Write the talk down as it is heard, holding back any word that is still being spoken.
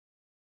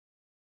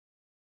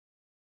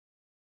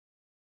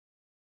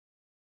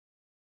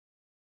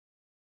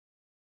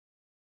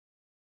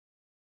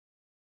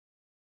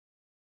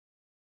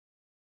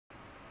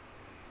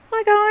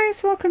Hi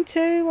guys, welcome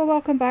to or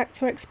welcome back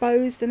to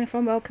Exposed, and if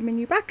I'm welcoming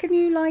you back and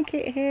you like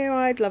it here,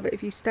 I'd love it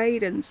if you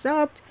stayed and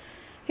subbed.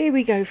 Here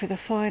we go for the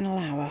final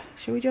hour.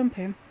 Shall we jump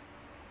in?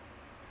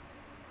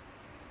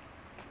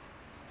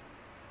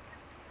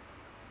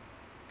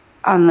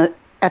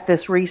 At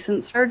this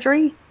recent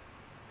surgery,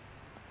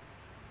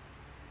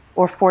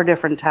 or 4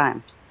 different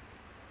times?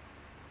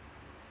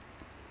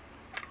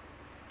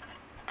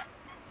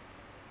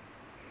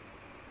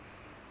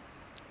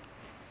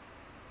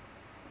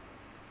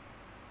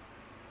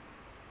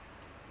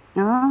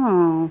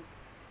 Oh,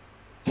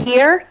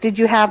 here? Did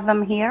you have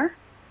them here?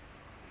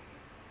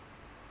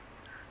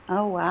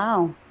 Oh,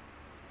 wow.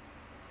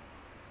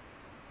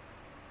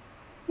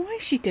 Why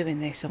is she doing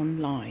this on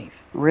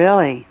live?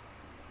 Really?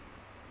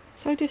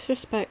 So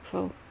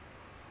disrespectful.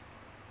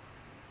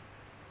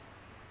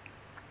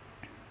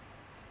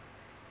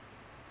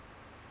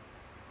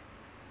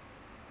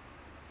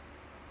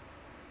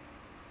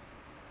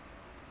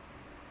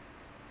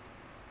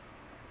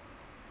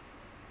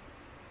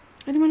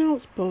 Anyone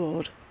else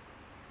bored?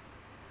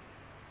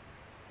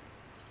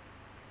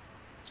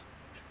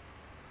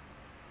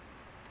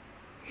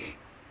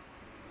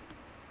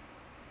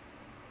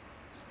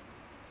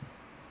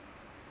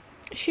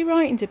 Is she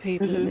writing to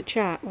people in the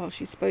chat while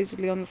she's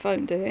supposedly on the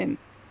phone to him?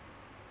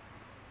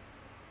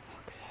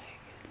 Fuck's sake.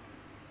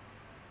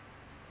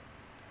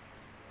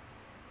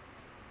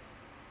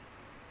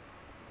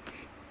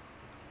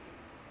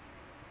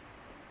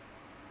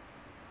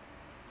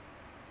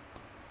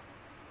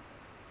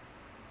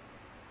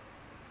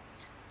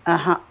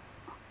 Uh-huh.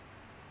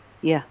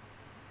 Yeah.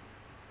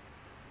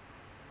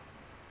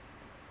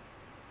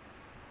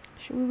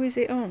 Shall we whiz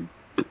it on?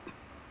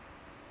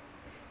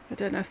 I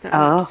don't know if that will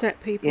Oh, upset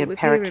you people had with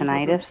hearing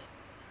problems. peritonitis?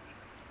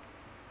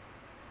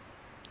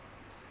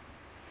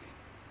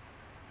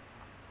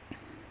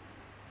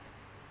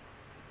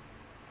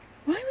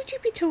 Why would you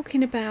be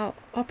talking about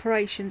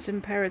operations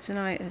and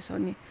peritonitis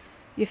on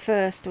your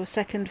first or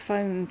second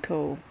phone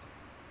call?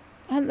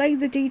 Aren't they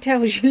the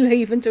details you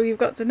leave until you've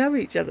got to know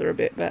each other a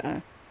bit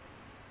better?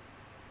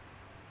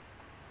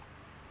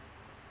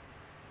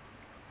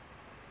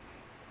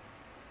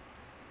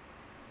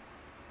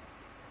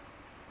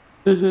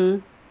 Mm-hmm.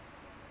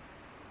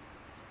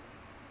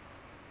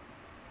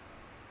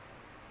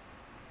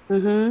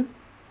 Mm-hmm.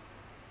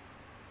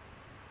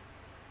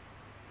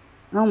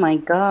 Oh my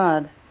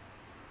God.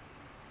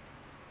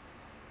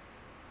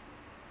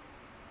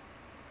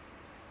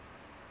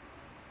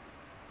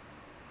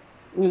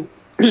 Mm.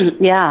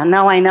 Yeah,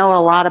 no, I know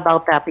a lot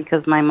about that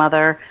because my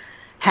mother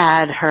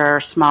had her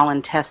small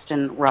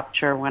intestine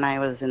rupture when I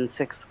was in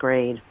 6th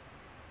grade.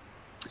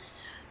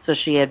 So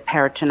she had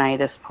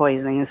peritonitis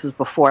poisoning. This was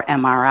before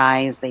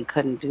MRIs. They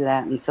couldn't do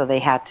that. And so they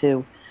had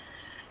to,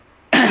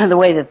 the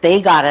way that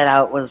they got it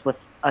out was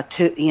with a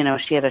tube,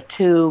 she had a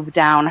tube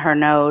down her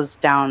nose,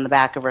 down the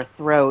back of her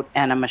throat,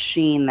 and a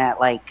machine that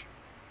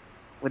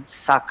would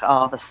suck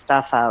all the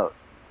stuff out.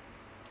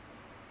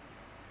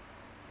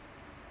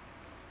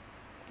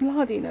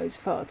 Lardy knows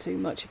far too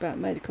much about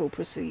medical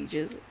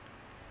procedures.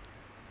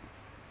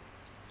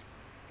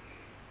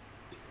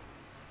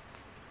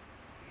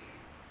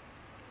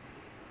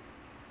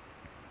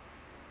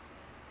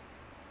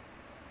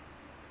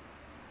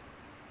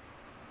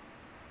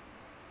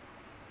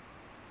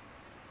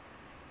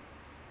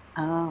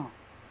 Oh,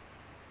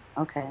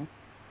 okay.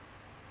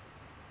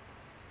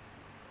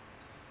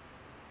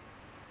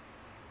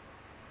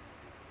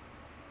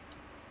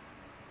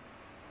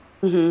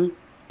 Mm-hmm.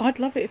 I'd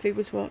love it if he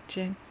was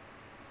watching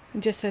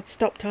and just said,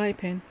 "Stop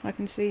typing, I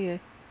can see you."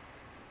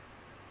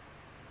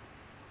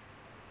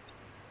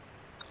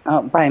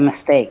 Oh, by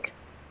mistake.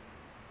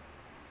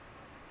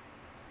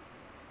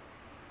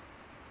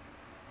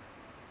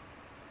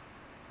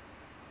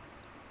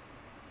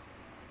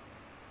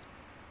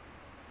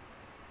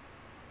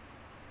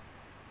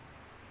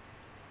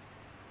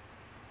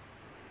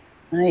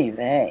 Ay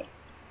vey.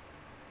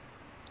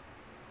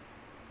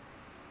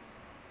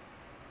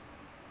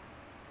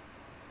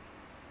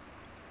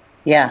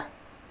 Yeah.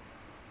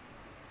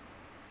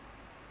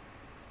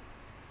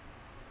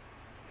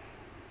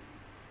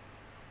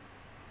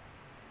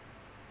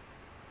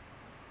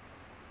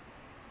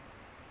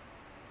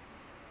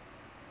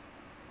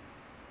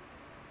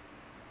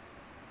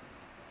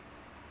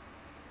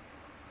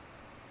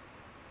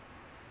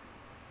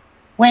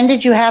 When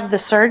did you have the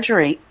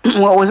surgery?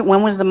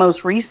 When was the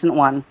most recent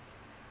one?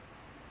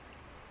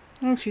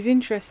 Oh, she's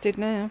interested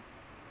now.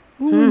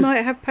 Oh, we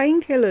might have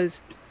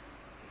painkillers.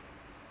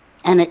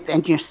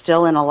 And you're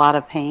still in a lot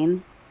of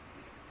pain?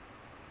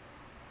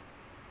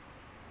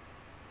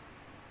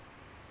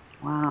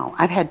 Wow.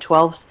 I had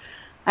 12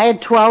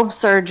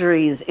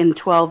 surgeries in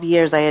 12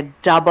 years. I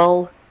had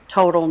double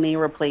total knee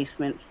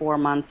replacement, 4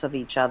 months of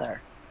each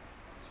other.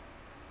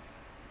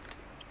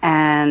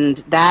 And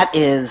that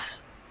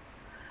is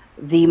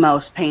the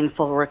most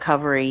painful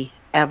recovery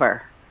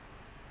ever.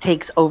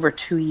 Takes over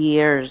 2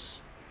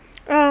 years.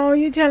 Oh,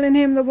 you're telling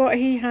him that what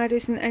he had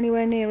isn't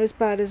anywhere near as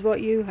bad as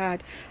what you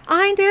had.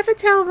 I never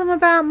tell them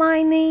about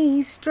my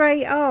knees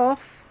straight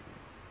off.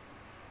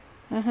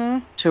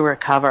 Uh-huh. to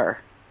recover.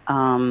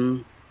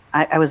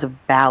 I was a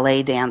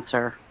ballet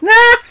dancer.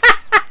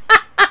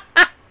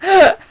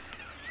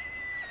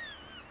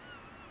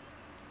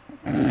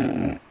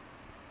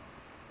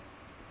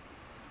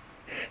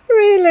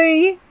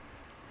 Really?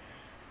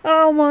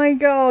 Oh my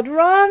God.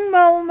 Run,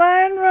 mole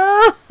man,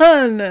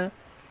 run!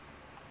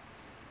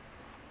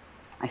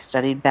 I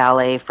studied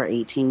ballet for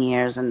 18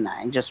 years and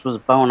I just was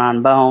bone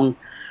on bone.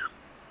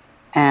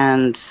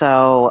 And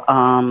so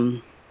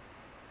I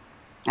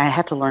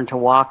had to learn to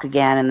walk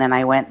again. And then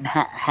I went and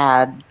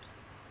had,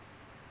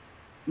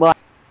 well,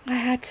 I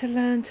had to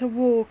learn to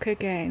walk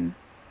again.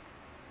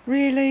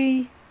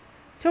 Really?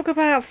 Talk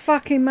about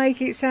fucking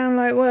make it sound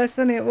like worse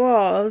than it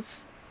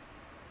was.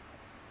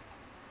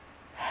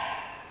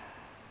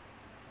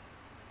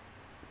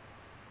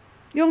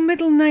 Your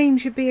middle name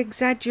should be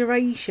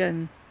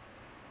Exaggeration.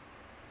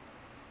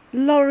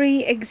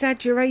 Laurie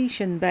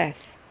Exaggeration,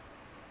 Beth.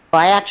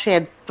 I actually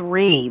had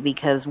 3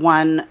 because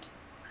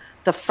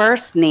the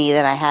first knee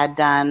that I had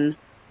done,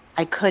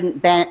 I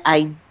couldn't bend.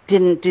 I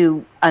didn't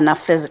do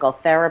enough physical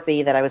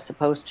therapy that I was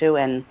supposed to.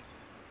 And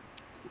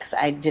because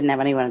I didn't have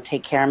anyone to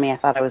take care of me, I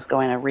thought I was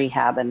going to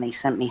rehab and they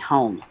sent me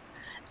home.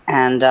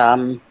 And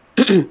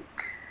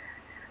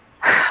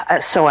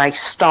so I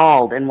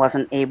stalled and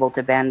wasn't able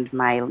to bend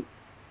my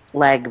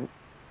leg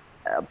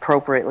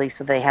appropriately.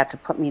 So they had to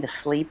put me to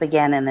sleep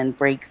again and then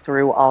break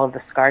through all of the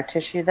scar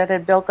tissue that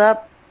had built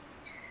up.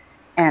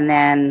 And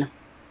then,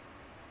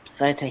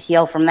 so I had to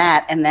heal from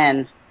that. And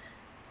then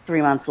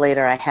 3 months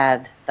later, I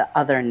had the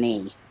other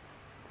knee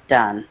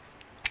done.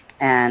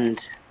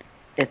 And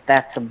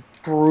that's a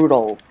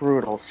brutal,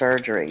 brutal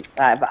surgery.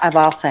 I've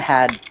also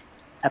had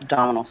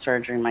abdominal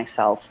surgery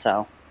myself,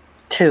 so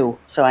 2.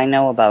 So I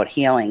know about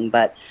healing,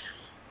 but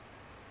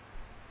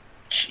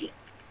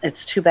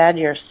it's too bad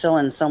you're still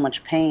in so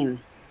much pain.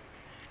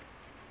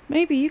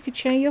 Maybe you could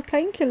share your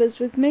painkillers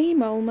with me,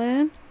 mole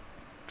man.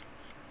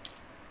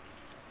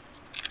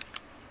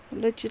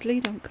 Allegedly,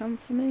 don't come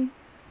for me.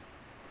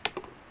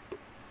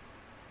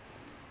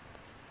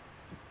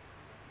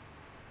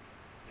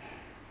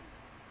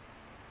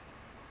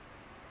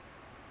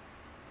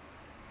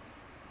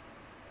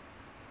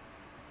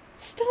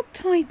 Stop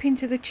typing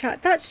to the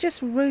chat. That's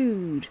just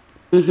rude.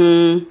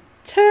 Mm-hmm.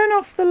 Turn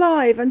off the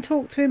live and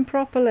talk to him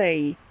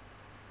properly.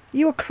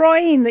 You were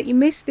crying that you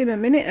missed him a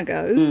minute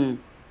ago. Mm.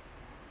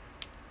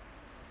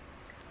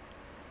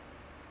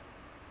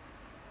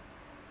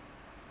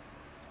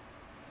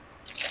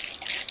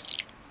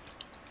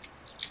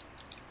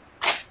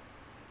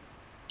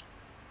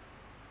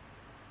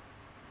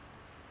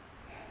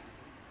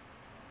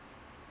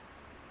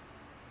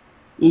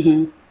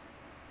 Mm-hmm.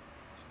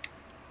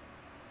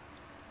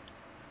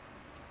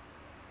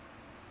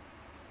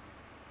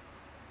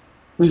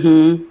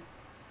 Mm-hmm.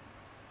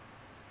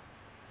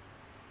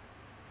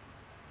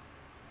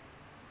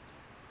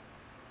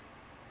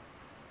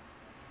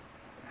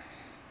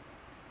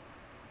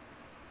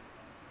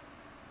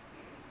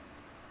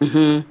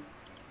 Mm-hmm.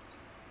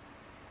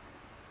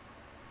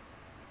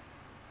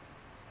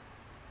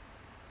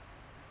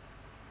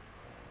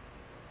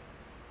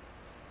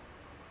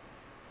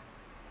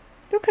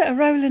 Look at her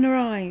rolling her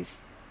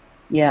eyes.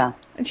 Yeah.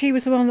 And she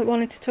was the one that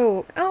wanted to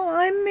talk. Oh,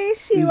 I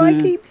miss you. Mm-hmm.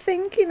 I keep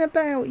thinking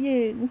about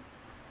you.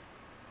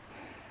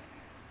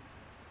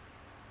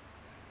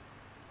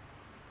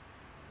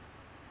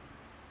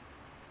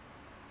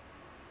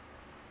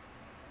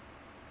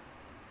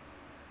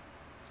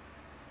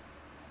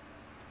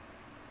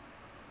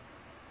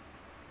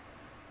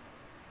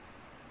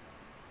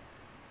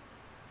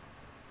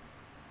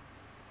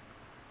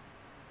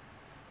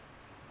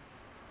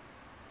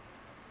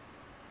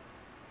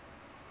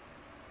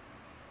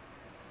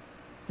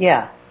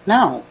 Yeah.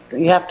 No,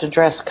 you have to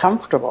dress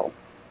comfortable.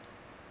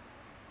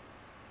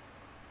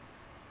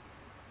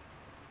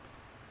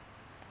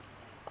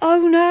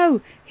 Oh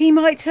no, he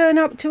might turn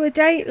up to a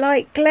date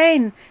like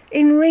Glenn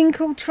in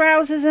wrinkled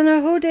trousers and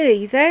a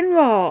hoodie. Then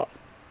what?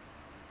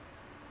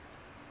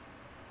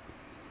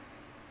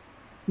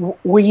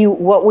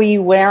 What were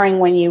you wearing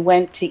when you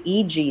went to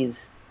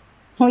EG's?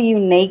 Were you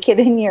naked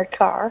in your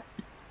car?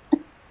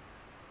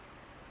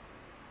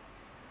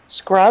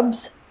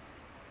 Scrubs?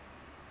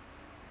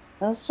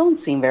 Those don't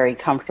seem very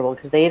comfortable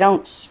because they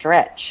don't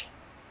stretch.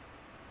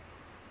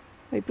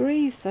 They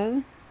breathe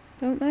though,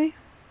 don't they?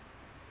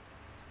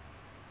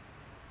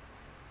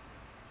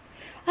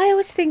 I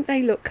always think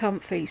they look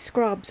comfy,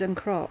 scrubs and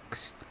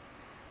Crocs,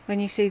 when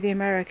you see the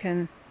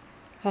American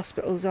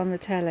hospitals on the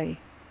telly.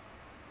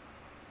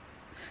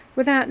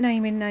 Without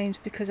naming names,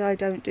 because I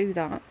don't do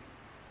that.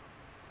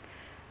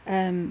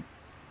 I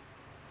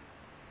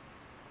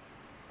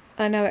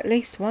know at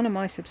least one of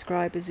my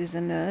subscribers is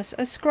a nurse.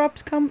 Are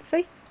scrubs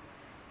comfy?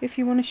 If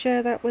you want to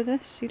share that with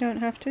us, you don't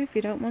have to if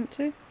you don't want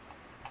to.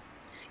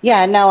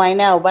 Yeah, no, I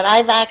know, but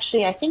I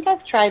think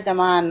I've tried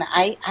them on.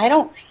 I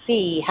don't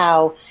see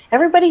how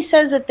everybody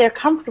says that they're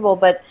comfortable,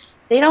 but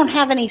they don't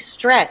have any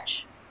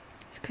stretch.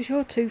 It's because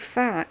you're too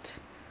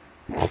fat.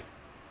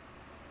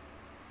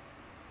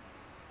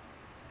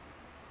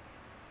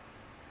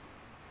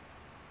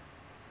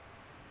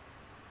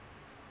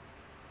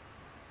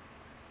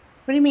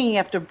 What do you mean you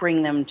have to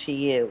bring them to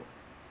you?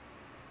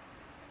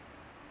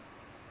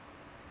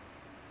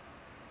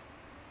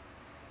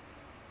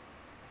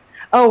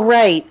 Oh,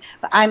 right.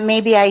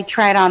 Maybe I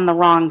tried on the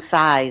wrong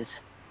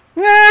size.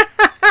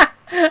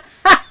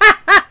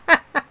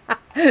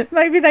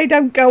 Maybe they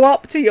don't go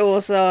up to your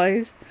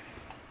size.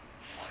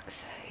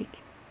 Fuck's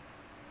sake.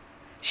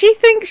 She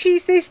thinks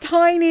she's this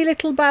tiny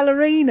little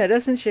ballerina,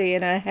 doesn't she,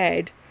 in her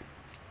head?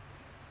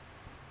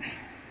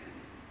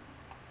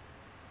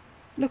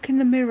 Look in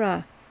the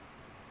mirror.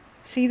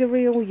 See the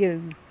real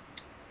you.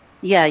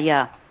 Yeah,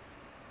 yeah.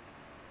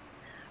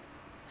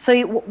 So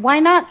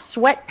why not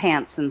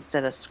sweatpants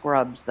instead of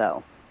scrubs,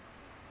 though?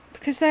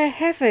 Because they're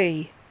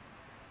heavy.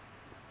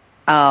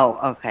 Oh,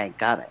 okay.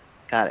 Got it.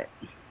 Got it.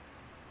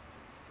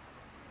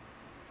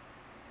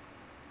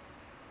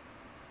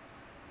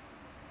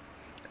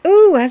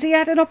 Ooh, has he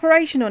had an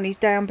operation on his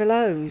down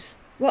belows?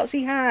 What's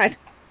he had?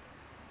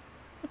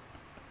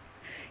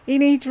 He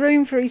needs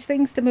room for his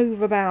things to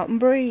move about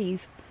and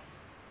breathe.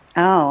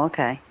 Oh,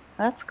 okay.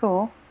 That's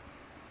cool.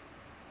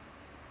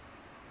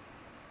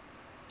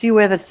 Do you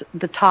wear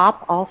the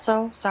top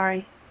also?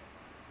 Sorry.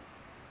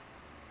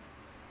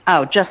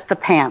 Oh, just the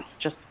pants.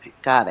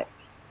 Got it.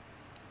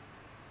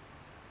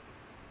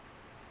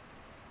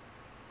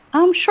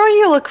 I'm sure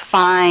you look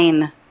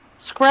fine.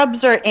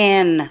 Scrubs are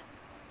in.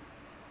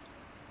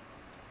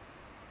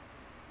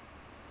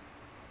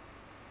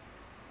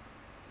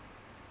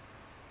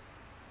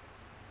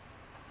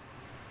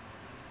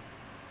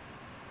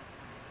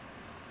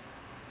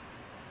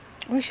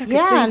 I wish I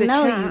could see the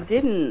no, chat. you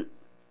didn't.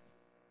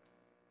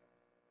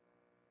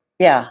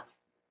 Yeah.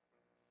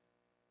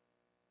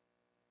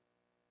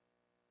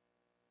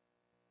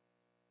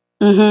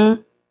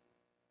 Mm-hmm.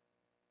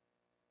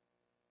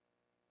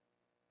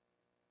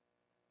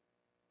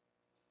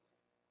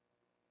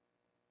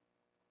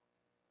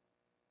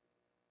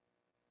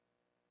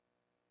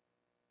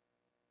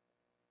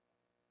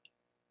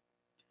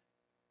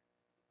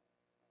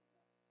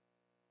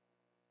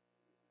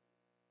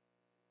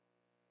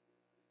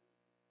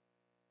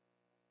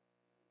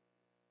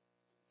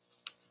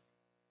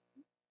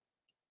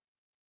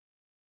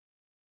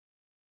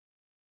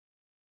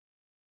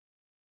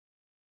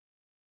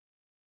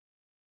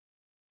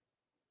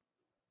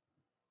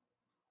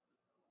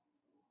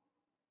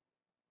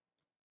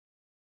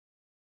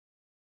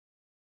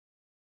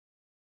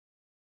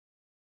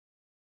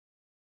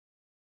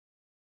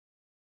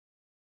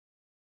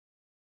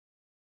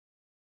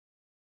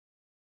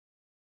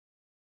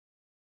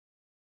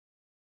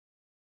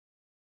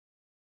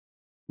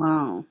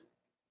 Wow.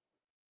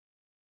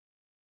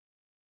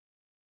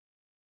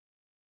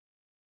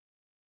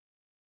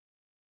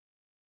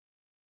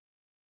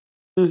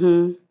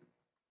 Mm-hmm.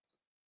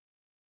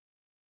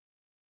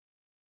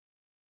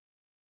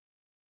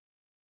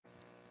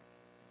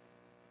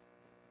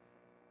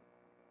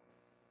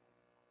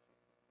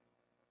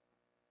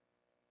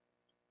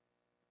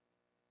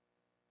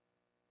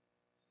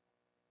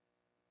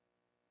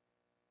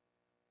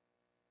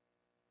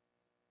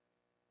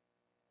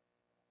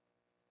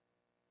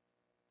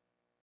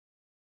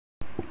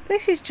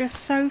 This is just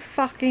so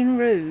fucking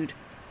rude.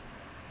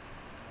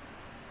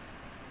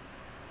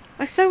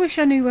 I so wish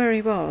I knew where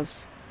he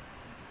was.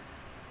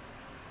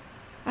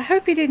 I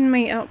hope he didn't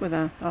meet up with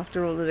her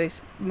after all of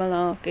this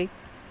malarkey.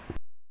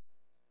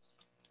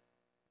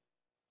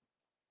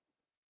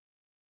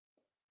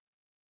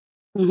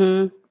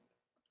 Mm-hmm.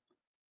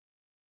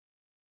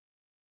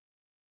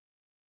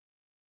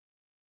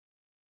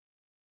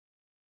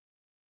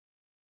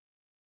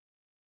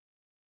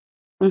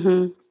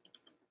 Mm-hmm.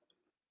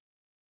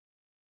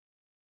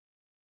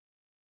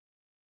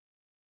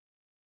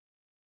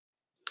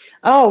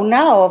 Oh,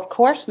 no, of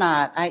course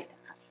not.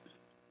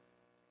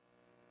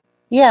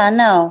 Yeah,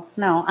 no,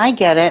 I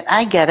get it.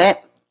 I get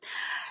it.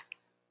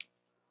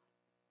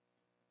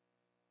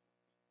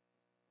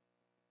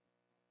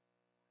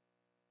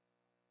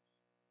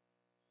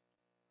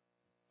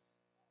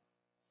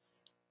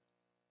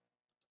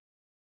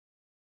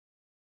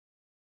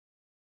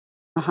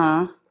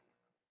 Uh-huh.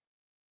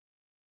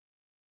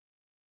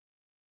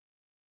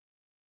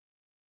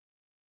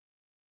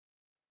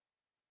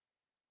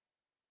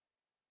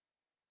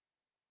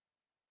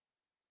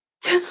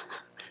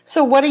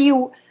 So what do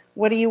you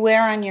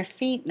wear on your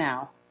feet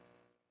now?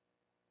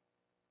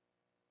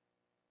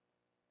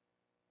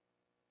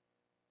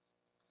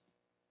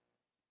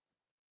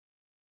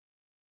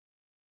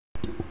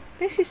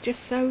 This is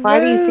just so Why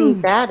do you think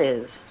rude. that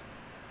is?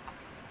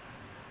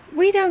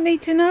 We don't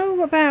need to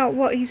know about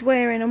what he's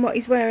wearing and what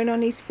he's wearing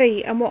on his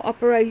feet and what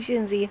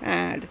operations he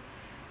had.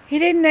 He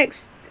didn't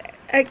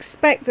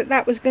expect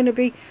that was going to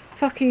be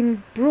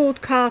fucking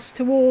broadcast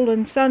to all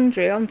and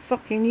sundry on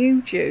fucking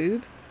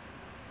YouTube.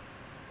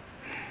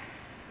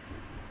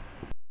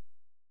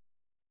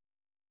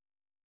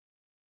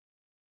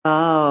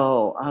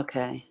 Oh,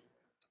 okay.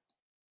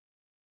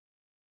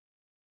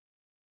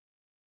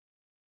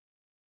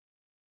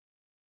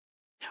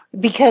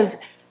 Because,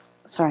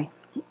 sorry.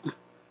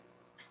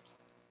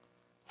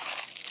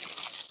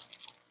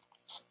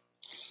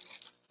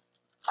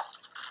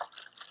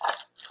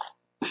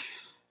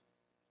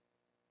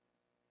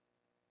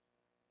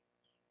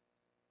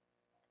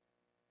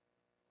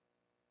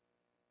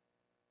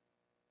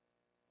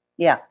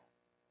 Yeah.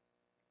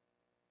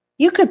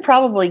 You could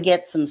probably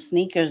get some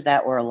sneakers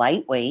that were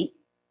lightweight.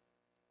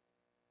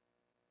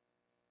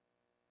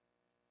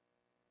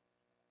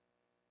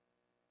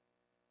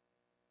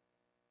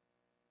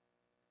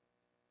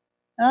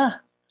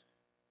 Ah,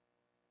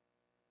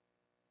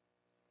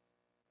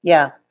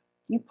 yeah.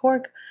 You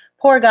poor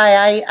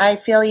guy. I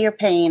feel your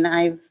pain.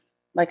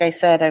 Like I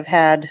said, I've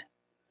had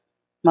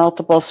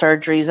multiple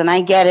surgeries and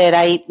I get it.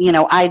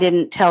 I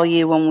didn't tell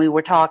you when we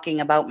were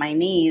talking about my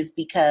knees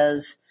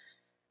because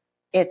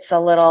it's a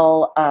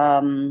little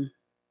I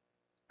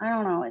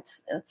don't know,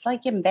 it's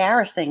like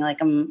embarrassing. Like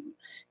I'm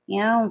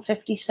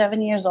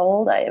 57 years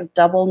old. I have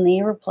double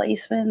knee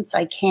replacements.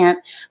 I can't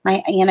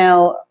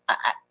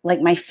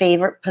like my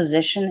favorite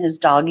position is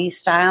doggy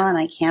style and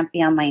I can't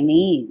be on my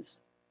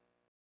knees.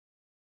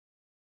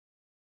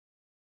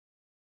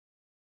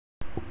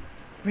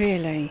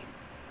 Really?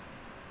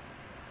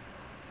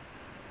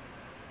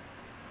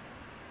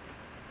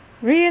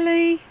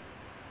 Really?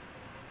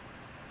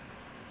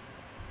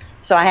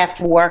 So I have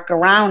to work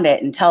around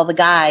it and tell the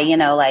guy,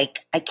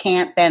 like I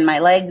can't bend my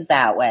legs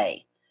that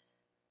way.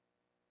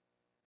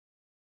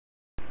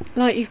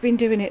 Like you've been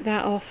doing it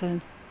that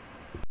often?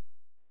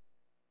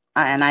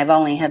 And I've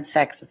only had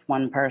sex with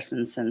one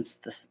person since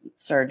the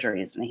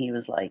surgeries, and he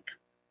was like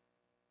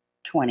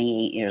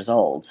 28 years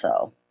old.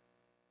 So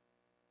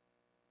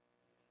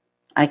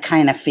I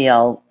kind of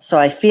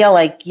I feel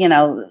like,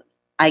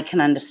 I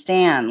can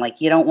understand.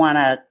 Like you don't want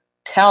to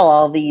tell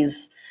all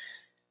these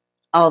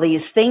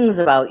things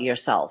about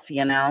yourself.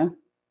 Yeah,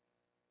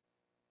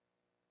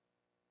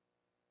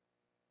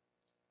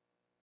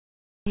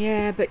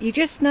 but you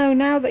just know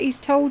now that he's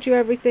told you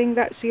everything,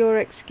 that's your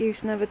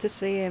excuse never to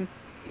see him.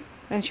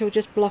 And she'll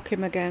just block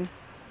him again.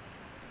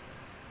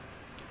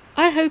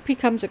 I hope he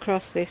comes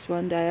across this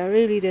one day, I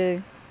really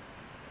do.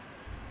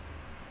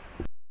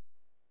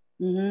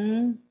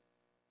 Mm-hmm.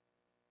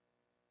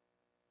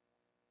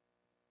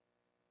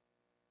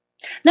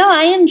 No,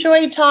 I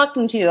enjoyed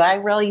talking to you. I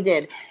really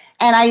did.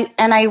 And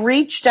I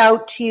reached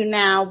out to you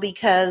now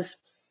because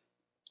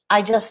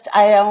I just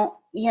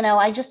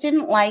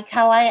didn't like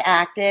how I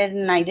acted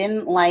and I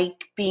didn't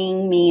like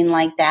being mean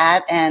like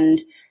that. And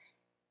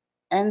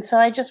so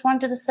I just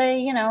wanted to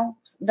say,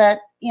 that,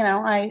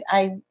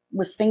 I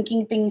was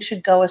thinking things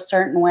should go a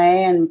certain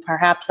way and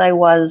perhaps I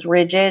was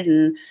rigid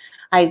and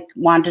I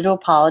wanted to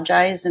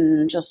apologize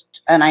and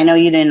I know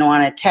you didn't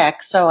want to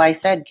text. So I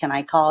said, can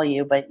I call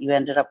you? But you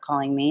ended up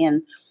calling me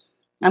and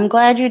I'm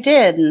glad you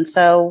did. And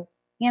so,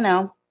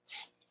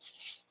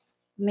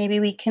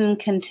 maybe we can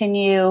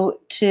continue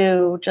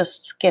to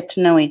just get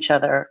to know each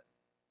other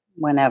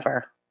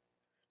whenever,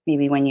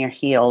 maybe when you're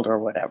healed or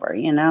whatever.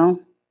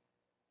 Mm-hmm.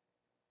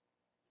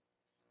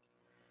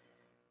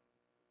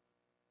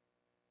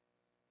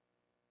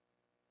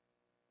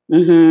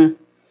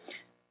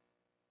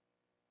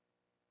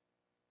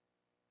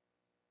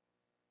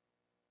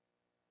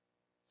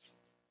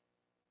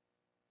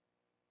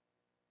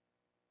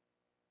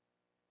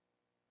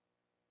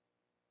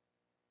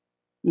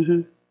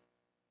 Mm-hmm.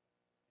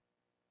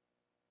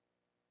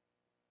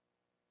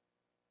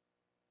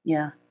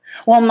 Yeah.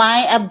 Well,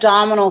 my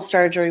abdominal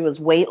surgery was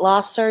weight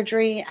loss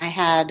surgery. I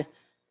had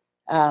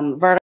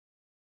vertical.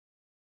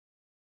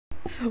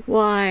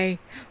 Why?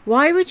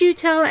 Why would you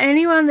tell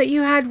anyone that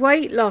you had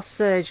weight loss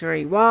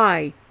surgery?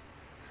 Why?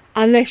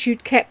 Unless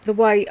you'd kept the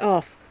weight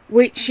off,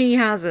 which she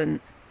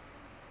hasn't.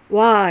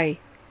 Why?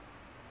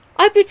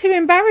 I'd be too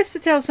embarrassed to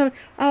tell someone,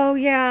 oh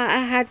yeah, I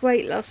had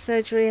weight loss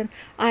surgery and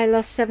I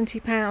lost 70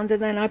 pounds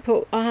and then I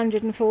put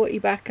 140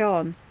 back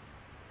on.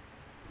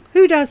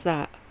 Who does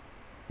that?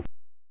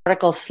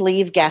 Vertical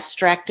sleeve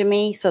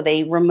gastrectomy. So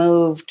they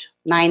removed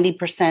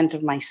 90%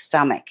 of my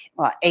stomach.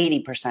 Well,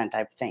 80%,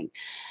 I think.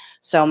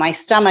 So my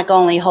stomach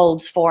only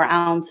holds 4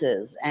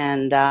 ounces.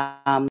 And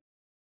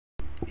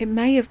It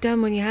may have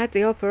done when you had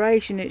the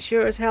operation. It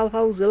sure as hell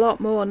holds a lot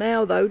more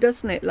now, though,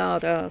 doesn't it,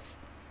 lardass?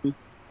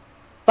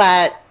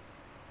 but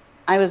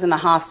I was in the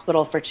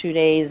hospital for 2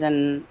 days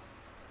and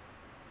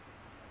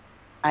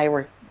I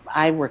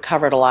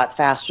recovered a lot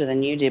faster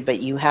than you did. But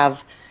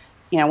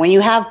when you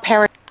have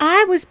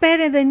I was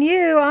better than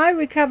you. I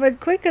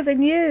recovered quicker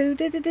than you.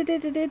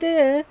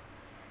 Da-da-da-da-da-da.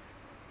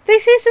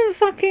 This isn't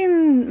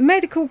fucking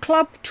medical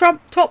club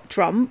top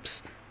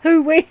trumps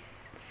who we...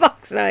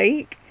 Fuck's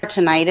sake.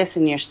 peritonitis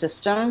in your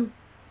system,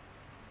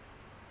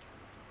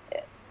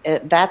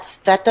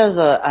 that does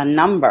a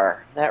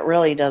number. That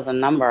really does a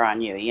number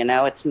on you.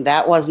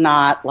 That was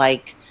not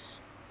like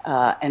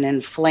an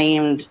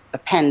inflamed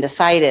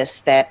appendicitis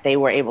that they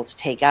were able to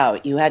take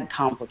out. You had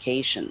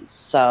complications.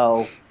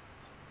 So,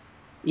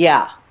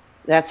 yeah,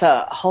 that's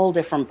a whole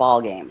different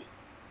ballgame.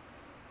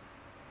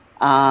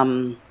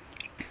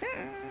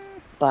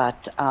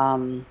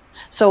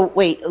 So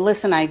wait,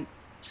 listen, I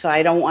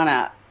don't want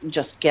to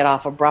just get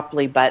off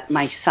abruptly, but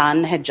my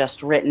son had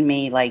just written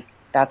me, like,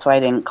 that's why I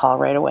didn't call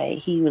right away.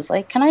 He was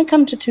like, can I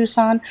come to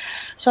Tucson?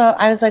 So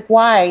I was like,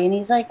 why? And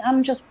he's like,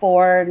 I'm just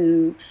bored.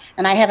 And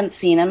I haven't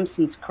seen him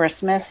since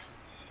Christmas.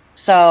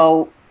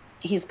 So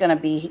he's going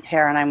to be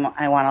here, and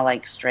I want to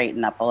like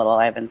straighten up a little.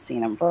 I haven't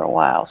seen him for a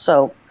while,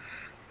 so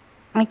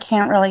I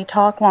can't really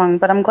talk long.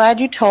 But I'm glad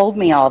you told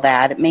me all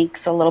that. It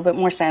makes a little bit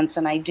more sense,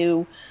 and I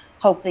do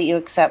hope that you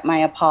accept my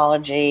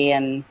apology.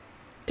 And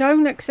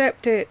Don't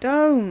accept it.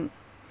 Don't.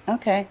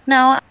 okay,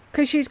 no,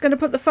 Because she's going to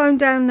put the phone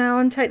down now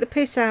and take the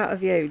piss out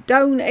of you.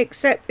 Don't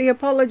accept the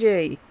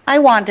apology. I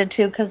wanted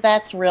to because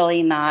that's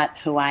really not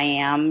who I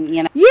am.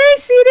 You know.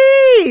 Yes,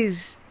 it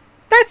is.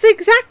 That's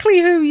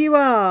exactly who you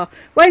are.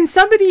 When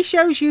somebody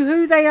shows you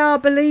who they are,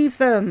 believe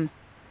them.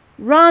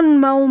 Run,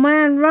 mole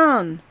man,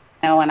 run.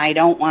 And I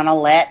don't want to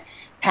let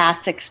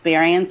past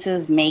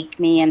experiences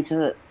make me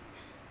into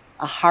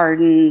a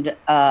hardened,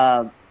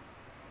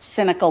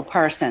 cynical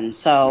person.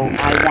 So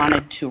I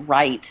wanted to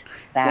right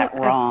that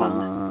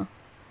wrong.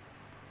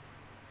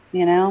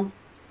 You know?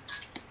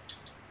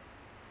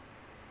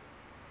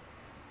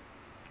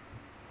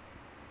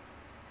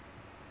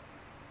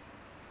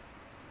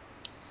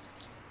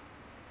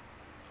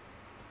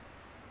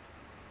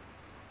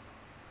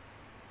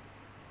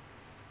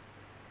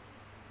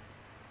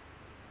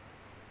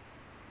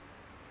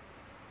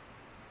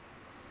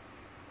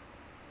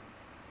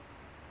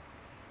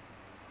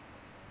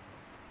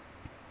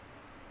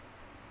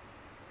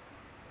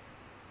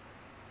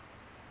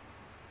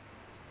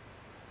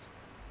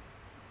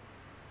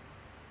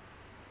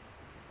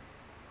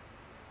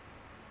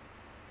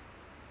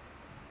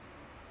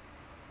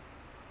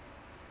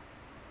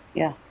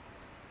 Yeah.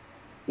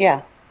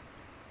 Yeah.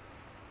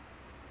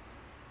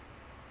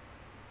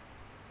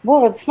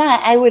 Well, it's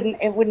not.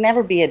 It would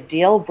never be a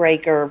deal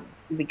breaker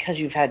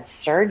because you've had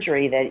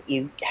surgery that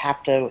you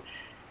have to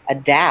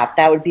adapt.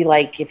 That would be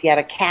like if you had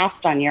a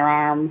cast on your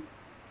arm,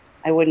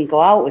 I wouldn't go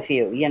out with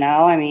you, you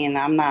know? I mean,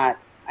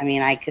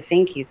 I could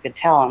think you could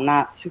tell I'm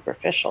not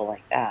superficial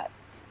like that.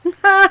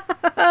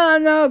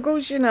 No, of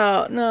course you're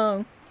not.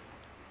 No.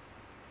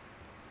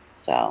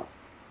 So.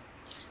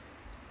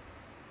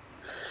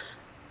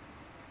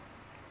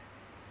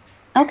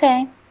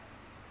 Okay.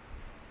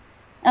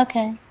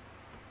 Okay.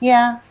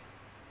 Yeah.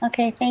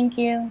 Okay. Thank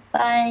you.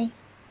 Bye.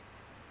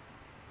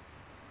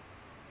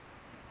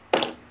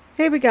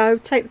 Here we go.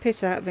 Take the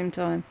piss out of him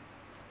time.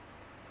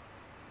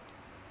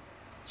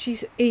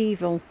 She's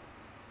evil.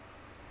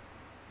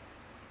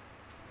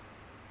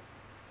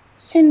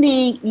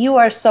 Cindy, you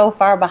are so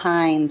far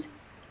behind.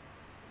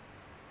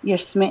 You're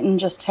smitten.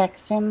 Just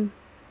text him.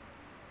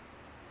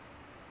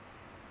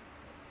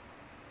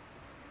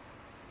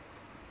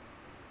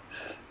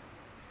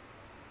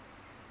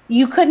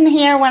 You couldn't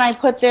hear when I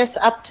put this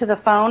up to the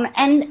phone.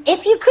 And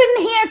if you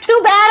couldn't hear, too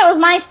bad. It was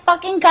my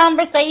fucking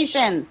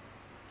conversation.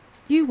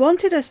 You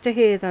wanted us to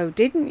hear, though,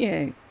 didn't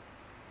you?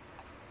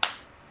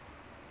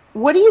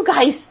 What do you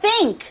guys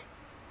think?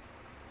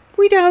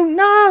 We don't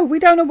know. We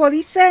don't know what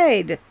he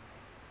said.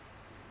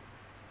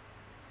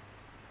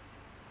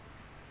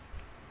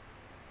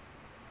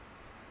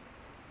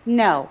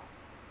 No.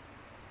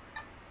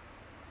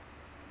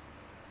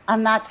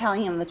 I'm not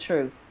telling him the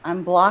truth.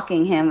 I'm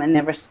blocking him and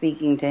never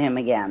speaking to him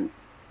again.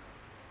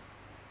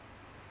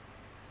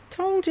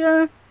 Told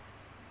ya.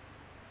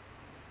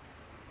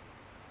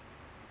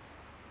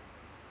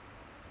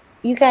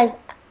 You guys,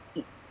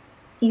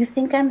 you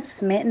think I'm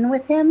smitten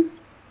with him?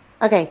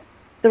 Okay,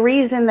 the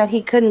reason that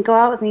he couldn't go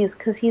out with me is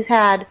because he's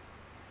had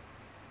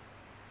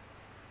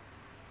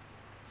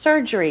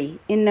surgery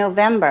in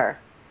November.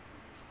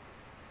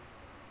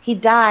 He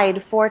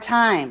died 4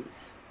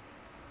 times.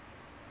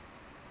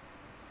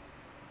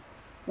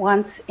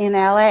 Once in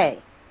LA.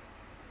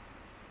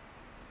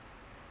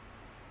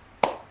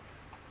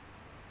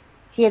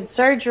 He had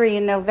surgery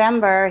in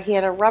November. He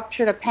had a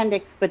ruptured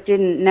appendix but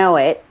didn't know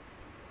it.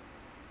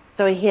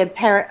 So he had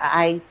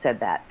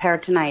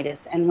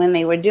peritonitis. And when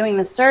they were doing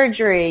the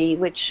surgery,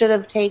 which should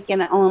have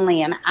taken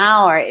only an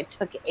hour, it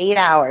took 8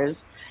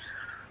 hours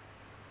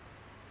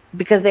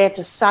because they had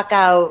to suck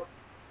out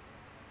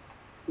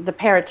the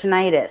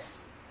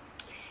peritonitis.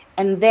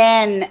 And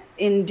then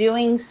in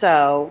doing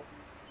so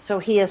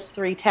he has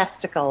 3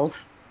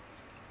 testicles.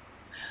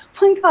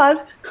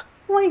 Oh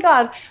my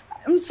God.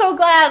 I'm so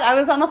glad I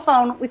was on the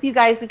phone with you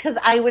guys because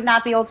I would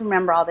not be able to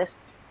remember all this.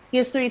 He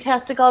has 3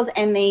 testicles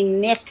and they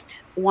nicked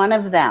one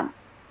of them.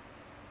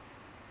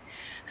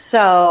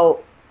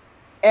 So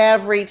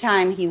every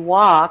time he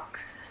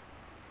walks,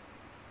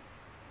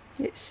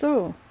 It's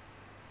sore.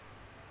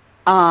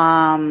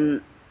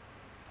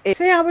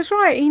 See, I was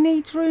right. He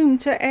needs room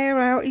to air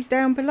out his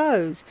down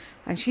belows.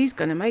 And she's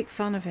going to make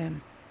fun of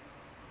him.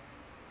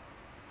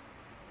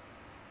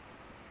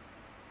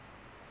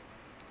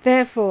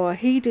 Therefore,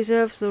 he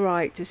deserves the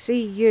right to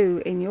see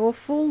you in your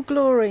full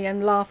glory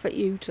and laugh at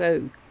you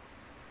too.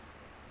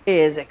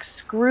 Is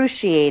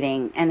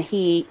excruciating, and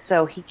he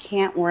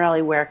can't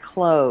really wear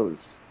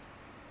clothes.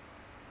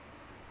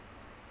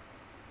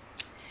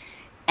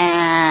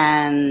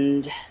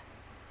 And,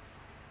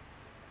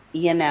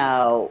 you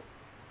know,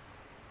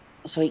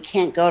 so he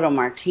can't go to a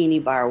martini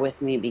bar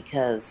with me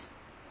because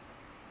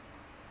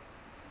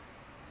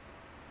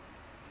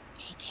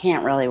he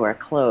can't really wear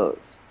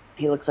clothes.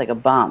 He looks like a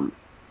bum.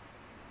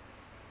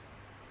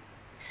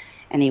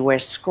 and he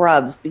wears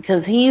scrubs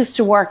because he used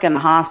to work in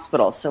the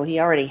hospital, so he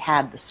already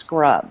had the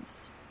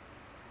scrubs.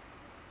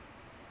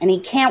 And he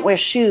can't wear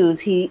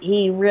shoes.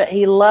 He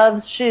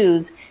loves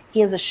shoes. He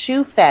has a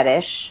shoe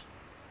fetish,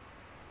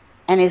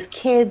 and his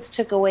kids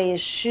took away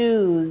his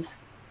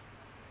shoes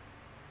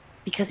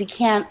because he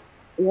can't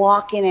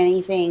walk in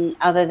anything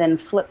other than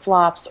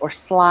flip-flops or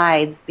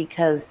slides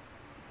because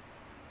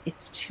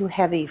it's too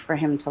heavy for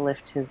him to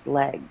lift his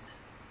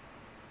legs.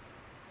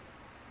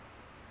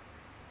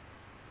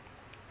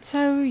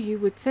 So you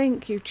would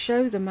think you'd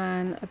show the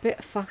man a bit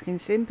of fucking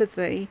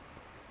sympathy.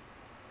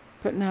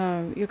 But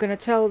no, you're going to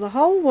tell the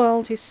whole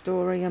world his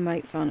story and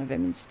make fun of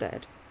him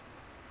instead.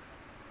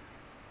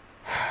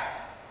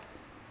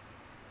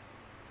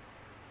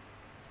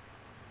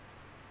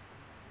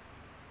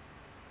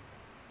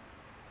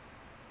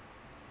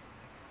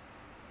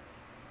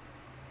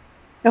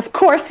 Of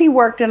course he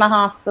worked in a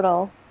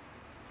hospital.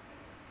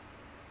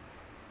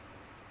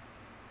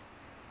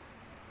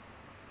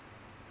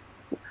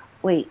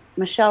 Wait,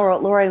 Michelle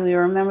wrote, Lori, we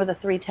remember the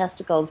 3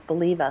 testicles.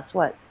 Believe us.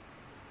 What?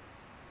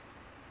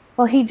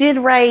 Well, he did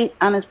write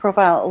on his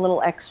profile a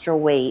little extra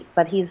weight,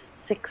 but he's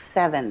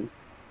 6'7".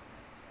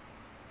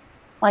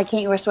 Why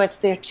can't you wear sweats?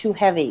 They're too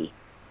heavy.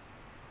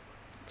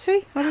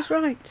 See, I was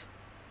right.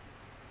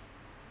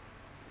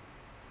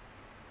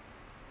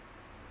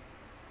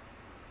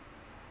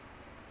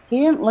 He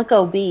didn't look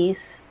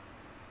obese.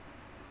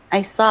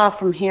 I saw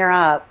from here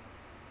up.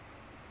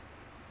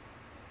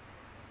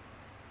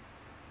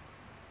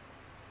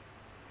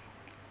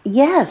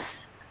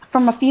 Yes,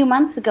 from a few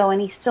months ago, and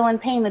he's still in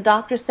pain. The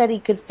doctor said he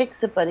could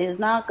fix it, but he's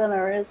not going to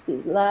risk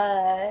his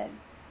life.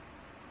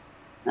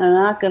 I'm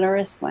not going to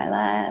risk my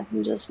life.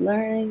 I'm just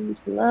learning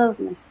to love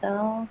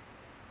myself.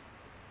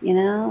 You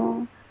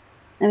know?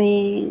 I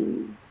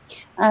mean,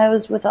 I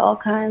was with all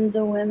kinds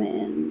of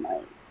women.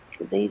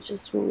 Like, they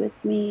just were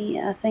with me.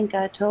 I think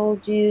I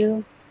told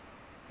you.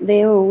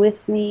 They were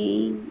with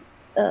me,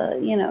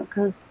 you know,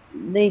 because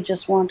they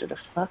just wanted to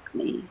fuck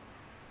me.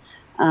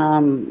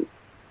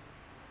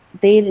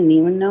 They didn't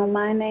even know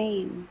my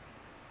name.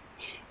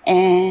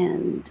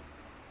 And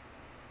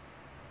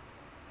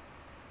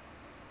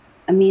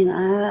I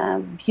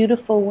mean,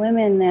 beautiful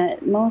women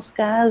that most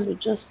guys would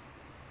just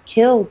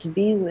kill to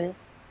be with.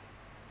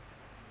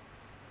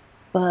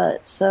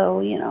 But so,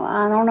 you know,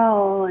 I don't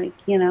know, like,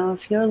 you know,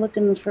 if you're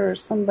looking for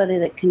somebody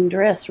that can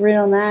dress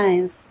real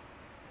nice,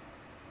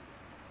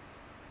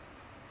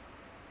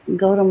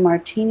 go to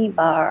Martini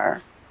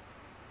Bar,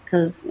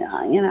 because,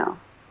 you know,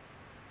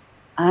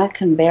 I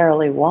can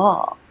barely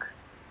walk.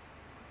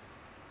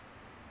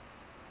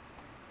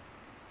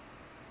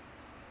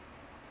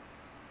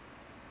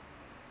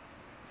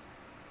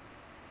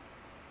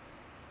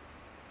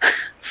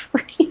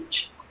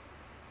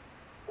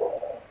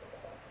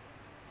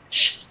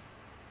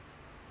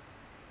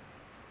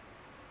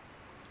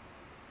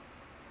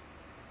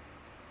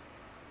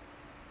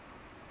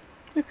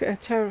 Look at her,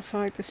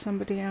 terrified there's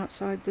somebody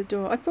outside the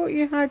door. I thought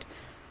you had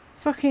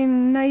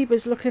fucking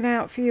neighbours looking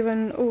out for you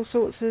and all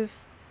sorts of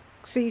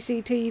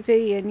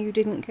CCTV and you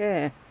didn't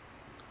care.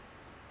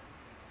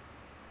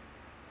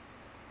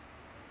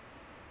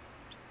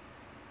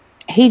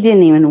 He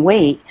didn't even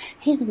wait.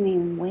 He didn't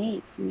even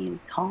wait for me to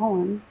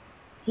call him.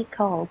 He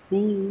called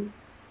me.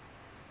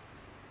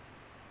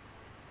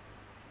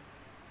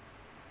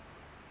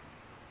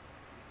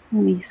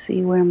 Let me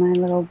see where my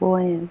little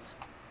boy is.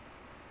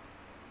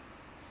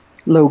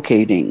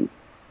 Locating.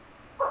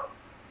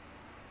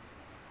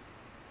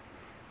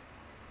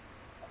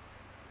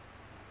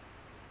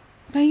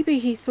 Maybe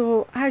he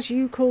thought, as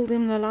you called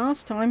him the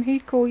last time,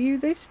 he'd call you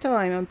this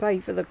time and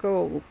pay for the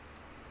call.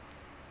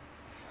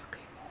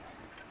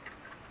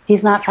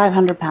 He's not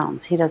 500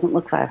 pounds. He doesn't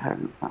look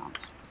 500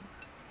 pounds.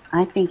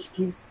 I think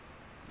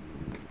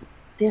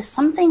there's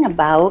something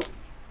about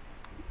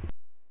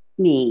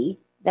me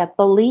that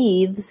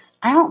believes,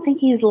 I don't think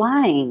he's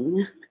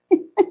lying.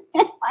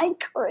 Am I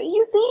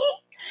crazy?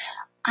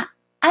 I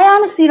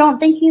honestly don't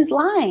think he's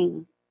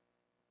lying.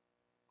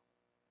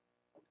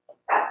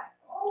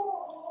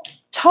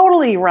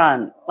 Totally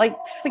run. Like,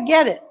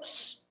 forget it.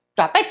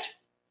 Stop it.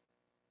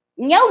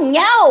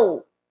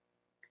 No.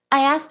 I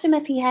asked him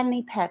if he had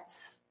any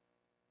pets.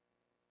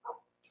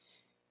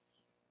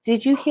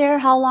 Did you hear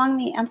how long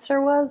the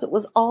answer was? It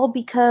was all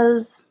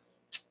because,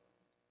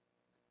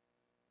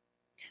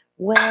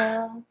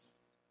 well,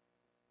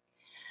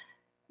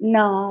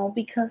 no,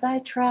 because I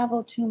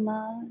travel too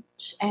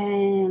much,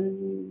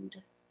 and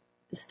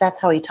that's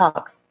how he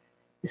talks.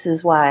 This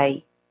is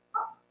why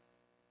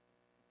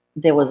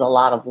there was a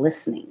lot of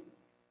listening.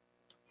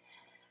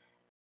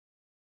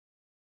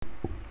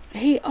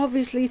 He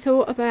obviously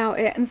thought about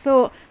it and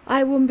thought,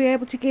 I wouldn't be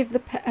able to give a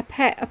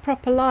pet a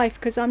proper life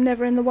because I'm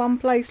never in the one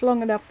place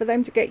long enough for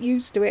them to get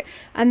used to it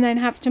and then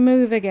have to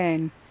move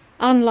again.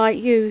 Unlike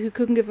you, who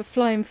couldn't give a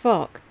flying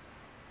fuck.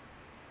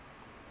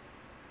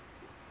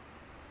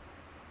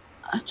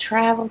 I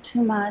travel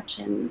too much,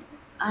 and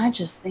I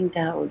just think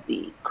that would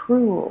be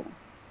cruel.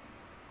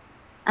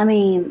 I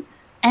mean,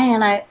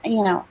 and I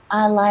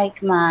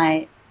like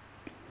my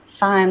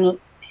fine,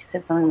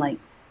 said something like,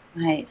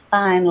 my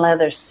fine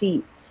leather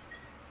seats.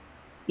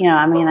 You know,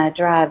 I mean, I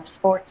drive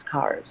sports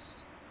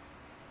cars.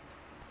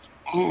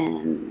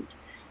 And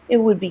it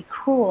would be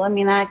cool. I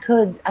mean, I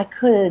could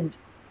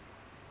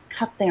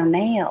cut their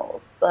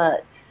nails,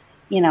 but,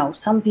 you know,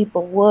 some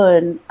people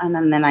would.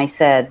 And then I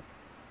said,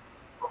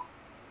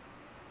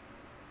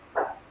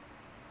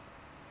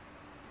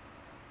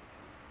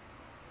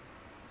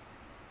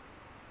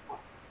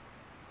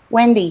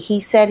 Wendy, he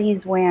said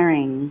he's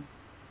wearing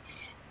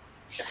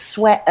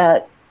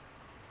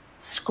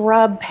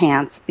scrub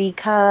pants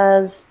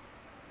because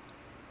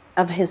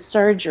of his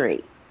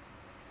surgery.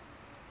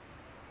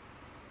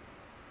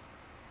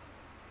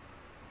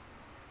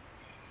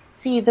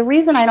 See, the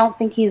reason I don't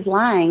think he's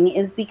lying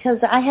is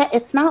because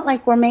it's not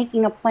like we're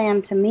making a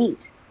plan to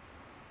meet.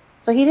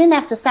 So he didn't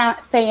have to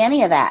say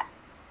any of that,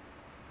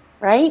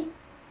 right?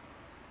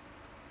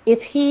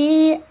 If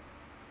he,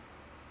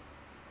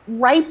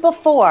 right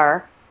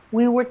before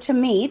we were to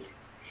meet,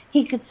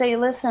 he could say,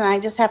 listen, I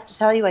just have to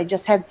tell you, I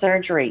just had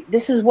surgery.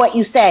 This is what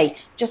you say,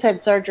 just had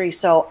surgery,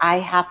 so I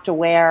have to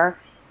wear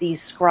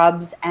these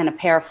scrubs and a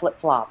pair of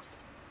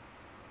flip-flops.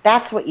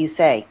 That's what you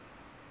say.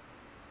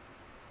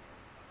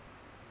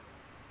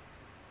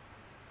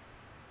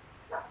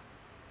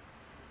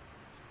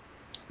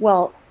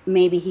 Well,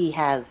 maybe he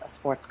has a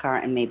sports car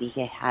and maybe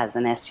he has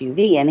an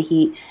SUV. And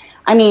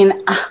I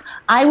mean,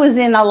 I was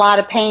in a lot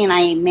of pain.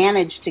 I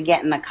managed to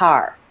get in the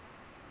car.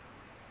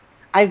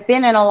 I've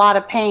been in a lot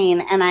of pain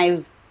and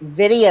I've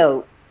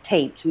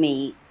videotaped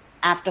me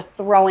after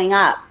throwing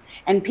up.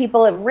 And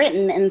people have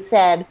written and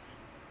said,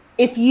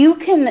 if you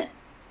can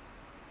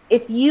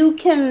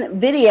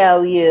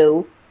video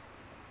you,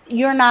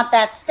 you're not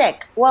that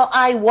sick. Well,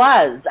 I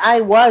was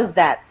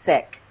that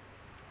sick.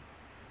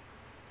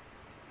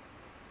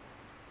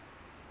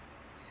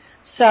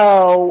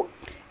 So,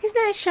 isn't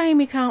it a shame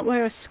he can't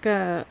wear a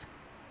skirt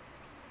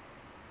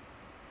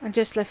and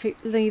just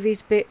leave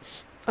his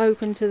bits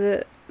open to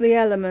the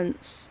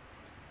elements?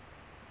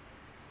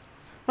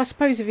 I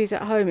suppose if he's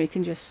at home he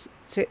can just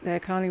sit there,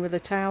 can't he, with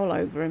a towel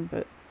over him,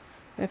 but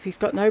if he's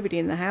got nobody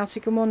in the house he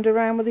can wander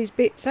around with his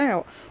bits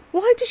out.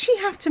 Why does she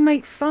have to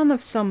make fun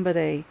of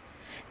somebody?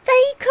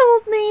 They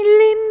called me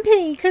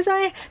limpy because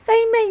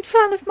they made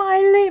fun of my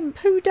limp.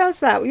 Who does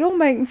that? Well, you're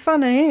making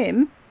fun of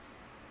him.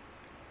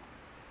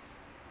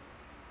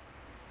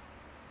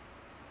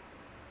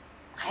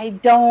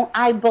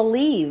 I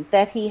believe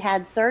that he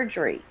had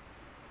surgery.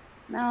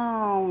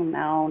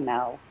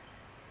 No.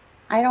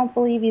 I don't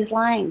believe he's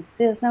lying.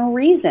 There's no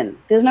reason.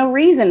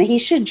 He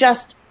should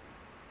just,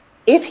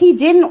 if he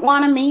didn't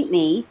want to meet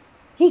me,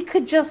 he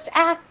could just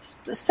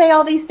say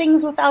all these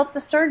things without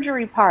the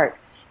surgery part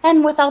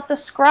and without the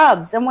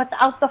scrubs and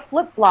without the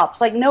flip-flops.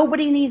 Like,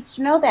 nobody needs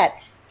to know that.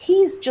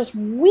 He's just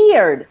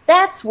weird.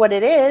 That's what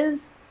it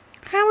is.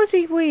 How is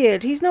he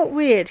weird? He's not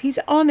weird. He's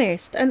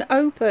honest and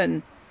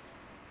open,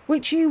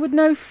 which you would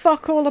know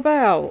fuck all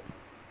about.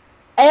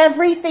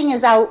 Everything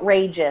is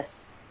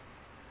outrageous.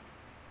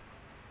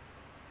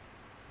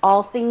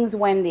 All things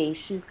Wendy.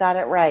 She's got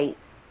it right.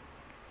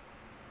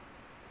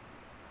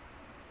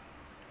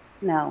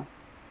 No.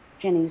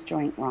 Jenny's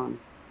joint wrong.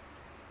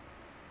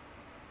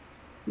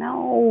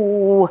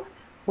 No.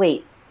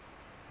 Wait.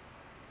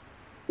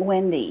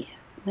 Wendy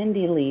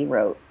Lee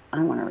wrote,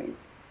 I want to read.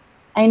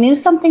 I knew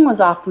something was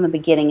off from the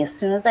beginning as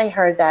soon as I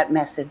heard that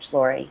message,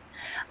 Lori.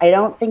 I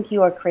don't think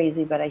you are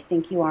crazy, but I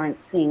think you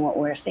aren't seeing what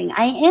we're seeing.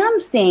 I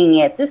am seeing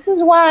it. This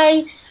is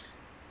why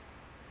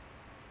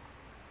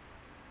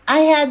I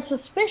had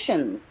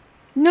suspicions.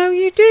 No,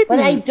 you didn't. But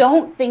I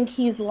don't think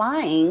he's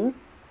lying.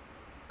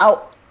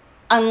 Oh,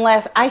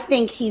 unless I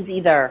think he's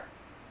either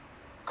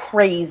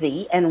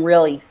crazy and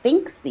really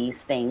thinks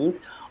these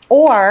things,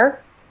 or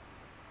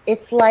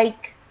it's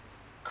like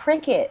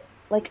Cricket.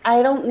 Like,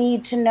 I don't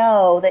need to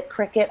know that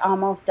Cricket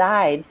almost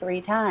died 3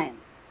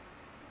 times.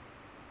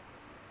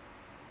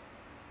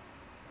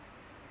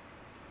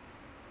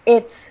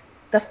 It's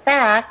the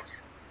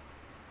fact.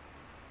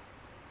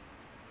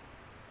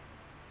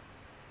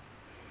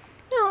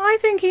 No, I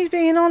think he's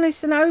being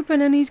honest and open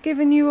and he's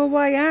giving you a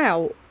way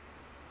out.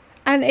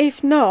 And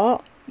if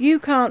not, you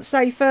can't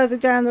say further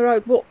down the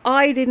road, well,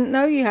 I didn't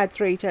know you had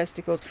 3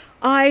 testicles.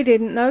 I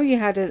didn't know you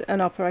had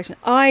an operation.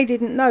 I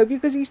didn't know,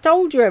 because he's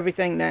told you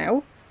everything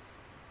now.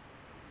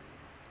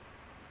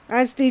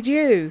 As did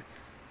you.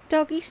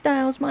 Doggy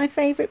style's my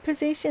favourite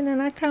position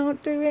and I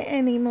can't do it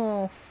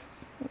anymore.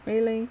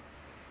 Really?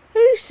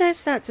 Who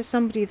says that to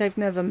somebody they've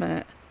never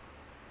met?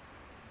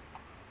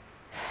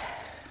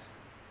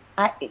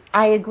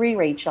 I agree,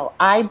 Rachel.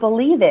 I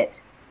believe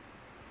it.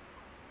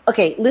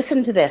 Okay,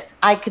 listen to this.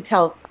 I could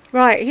tell.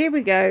 Right, here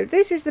we go.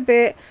 This is the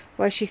bit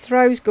where she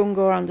throws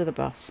Gungur under the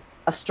bus.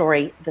 A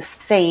story the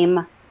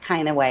same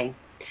kind of way.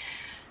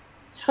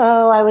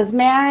 So I was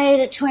married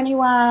at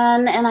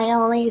 21, and I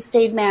only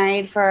stayed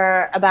married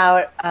for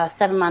about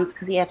 7 months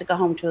because he had to go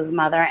home to his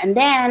mother. And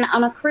then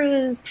on a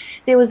cruise,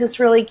 there was this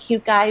really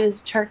cute guy who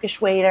was a Turkish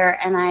waiter,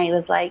 and I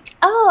was like,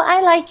 oh, I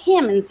like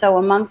him. And so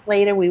a month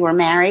later, we were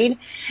married,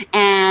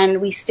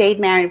 and we stayed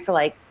married for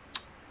like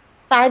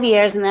 5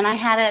 years, and then I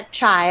had a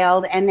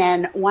child, and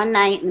then one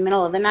night in the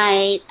middle of the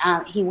night,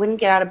 he wouldn't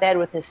get out of bed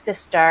with his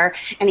sister,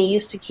 and he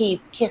used to keep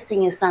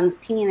kissing his son's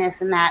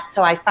penis and that,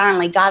 so I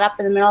finally got up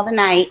in the middle of the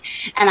night,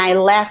 and I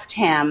left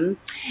him,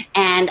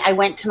 and I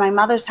went to my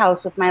mother's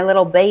house with my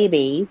little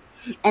baby,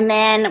 and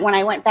then when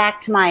I went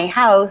back to my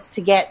house to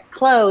get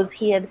clothes,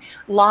 he had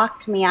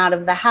locked me out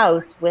of the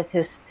house with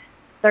his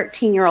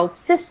 13-year-old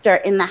sister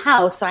in the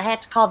house, so I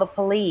had to call the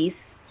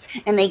police,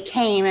 and they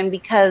came, and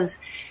because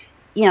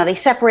they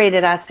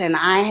separated us, and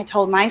I had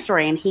told my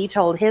story and he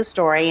told his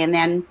story. And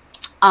then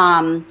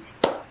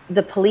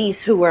the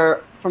police, who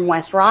were from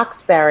West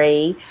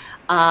Roxbury,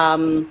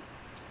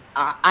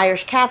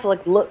 Irish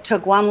Catholic,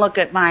 took one look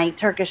at my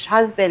Turkish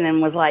husband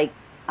and was like,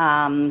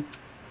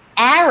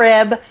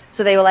 Arab.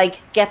 So they were like,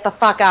 get the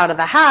fuck out of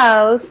the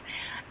house.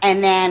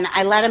 And then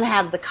I let him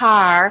have the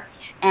car.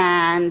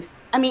 And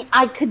I mean,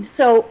 I could,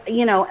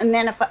 and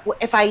then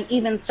if I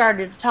even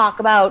started to talk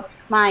about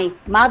my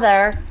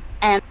mother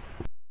and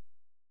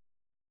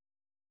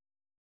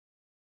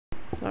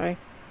Sorry.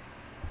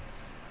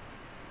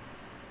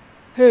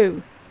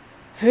 Who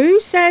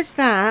says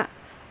that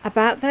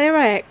about their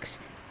ex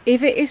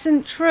if it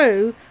isn't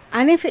true?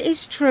 And if it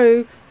is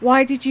true,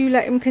 why did you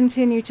let him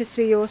continue to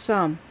see your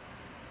son?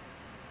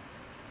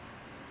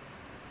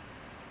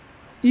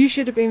 You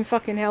should have been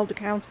fucking held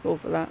accountable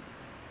for that.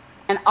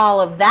 And all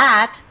of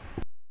that,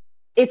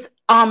 it's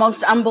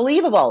almost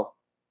unbelievable.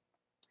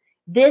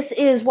 This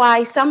is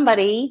why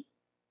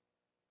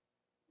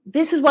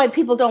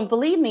people don't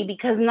believe me,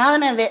 because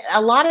none of it,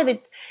 a lot of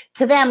it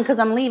to them, because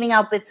I'm leaving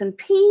out bits and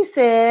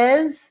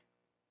pieces,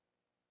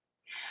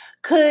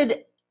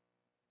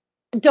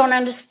 don't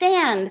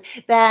understand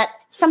that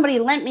somebody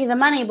lent me the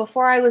money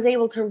before I was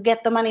able to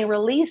get the money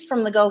released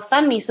from the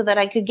GoFundMe so that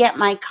I could get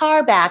my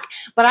car back.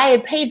 But I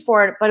had paid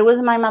for it, but it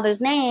wasn't my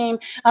mother's name,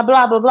 blah,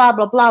 blah, blah,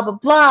 blah, blah, blah,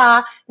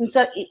 blah. And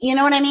so, you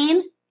know what I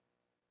mean?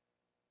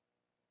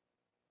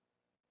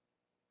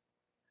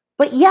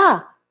 But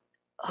yeah,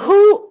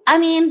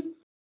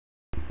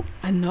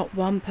 and not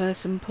one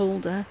person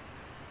pulled her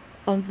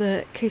on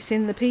the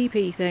kissing the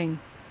pee-pee thing.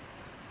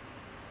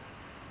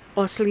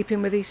 Or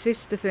sleeping with his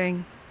sister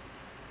thing.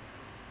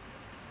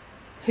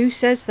 Who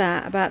says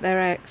that about their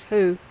ex?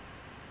 Who?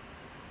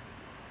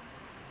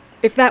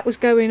 If that was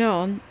going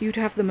on, you'd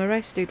have them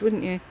arrested,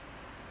 wouldn't you?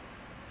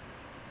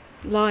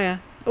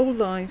 Liar. All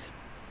lies.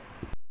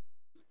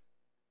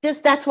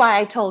 That's why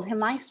I told him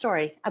my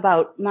story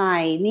about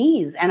my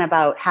knees and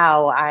about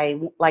how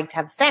I like to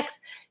have sex.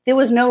 There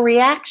was no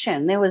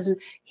reaction.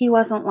 He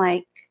wasn't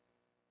like,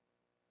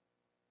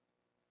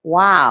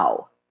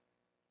 wow.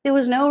 There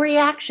was no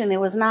reaction. There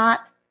was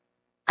not.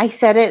 I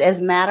said it as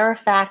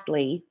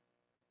matter-of-factly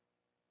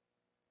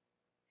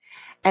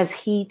as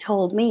he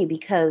told me,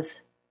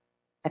 because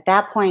at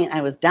that point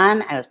I was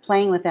done. I was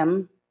playing with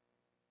him.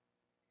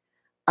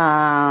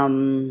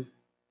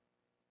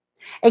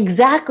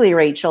 Exactly,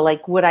 Rachel.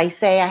 Like, would I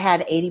say I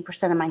had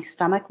 80% of my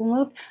stomach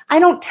removed? I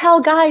don't tell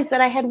guys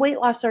that I had weight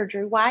loss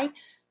surgery. Why?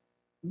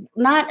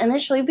 Not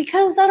initially,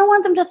 because I don't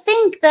want them to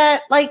think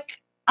that, like,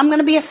 I'm going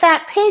to be a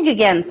fat pig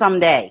again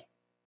someday.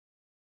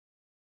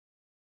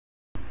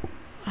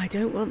 I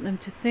don't want them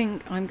to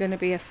think I'm going to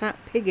be a fat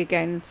pig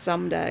again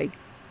someday.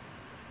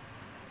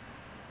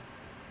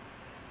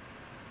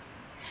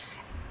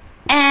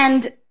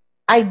 And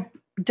I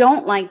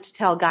don't like to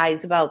tell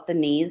guys about the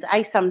knees.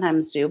 I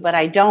sometimes do, but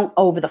I don't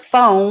over the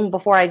phone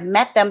before I've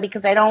met them,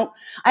 because I don't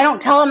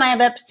tell them I have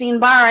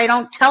Epstein-Barr. I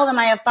don't tell them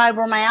I have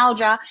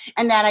fibromyalgia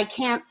and that I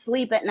can't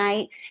sleep at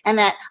night and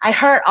that I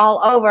hurt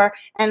all over.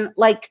 And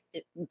like,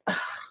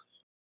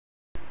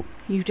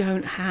 you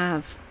don't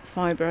have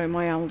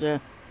fibromyalgia.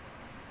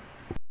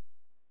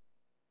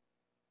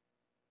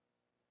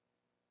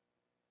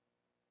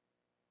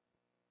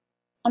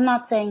 I'm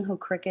not saying who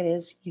Cricket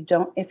is. You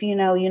don't. If you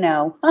know, you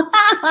know.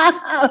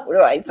 What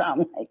do I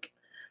sound like?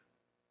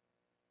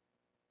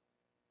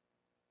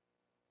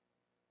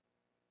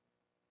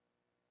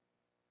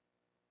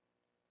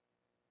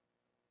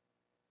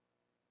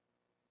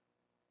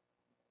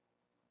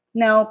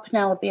 No,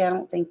 Penelope, I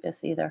don't think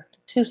this either.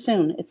 Too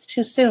soon. It's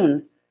too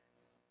soon.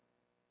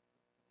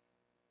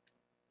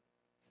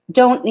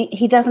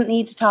 He doesn't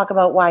need to talk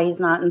about why he's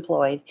not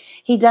employed.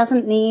 He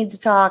doesn't need to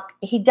talk.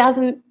 He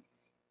doesn't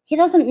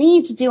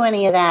need to do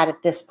any of that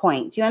at this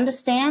point. Do you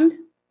understand?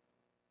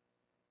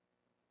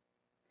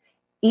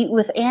 Eat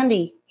with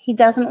Andy. He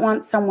doesn't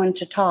want someone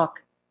to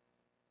talk.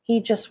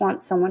 He just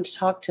wants someone to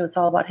talk to. It's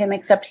all about him,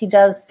 except he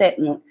does sit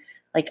and,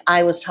 like,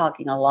 I was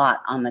talking a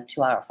lot on the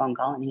 2-hour phone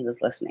call and he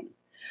was listening.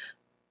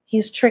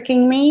 He's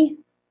tricking me?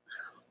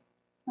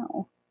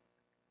 No.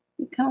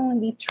 You can only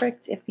be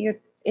tricked if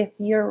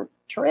you're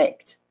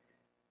tricked.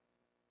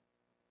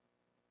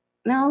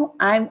 No,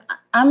 I'm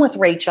with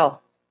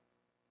Rachel.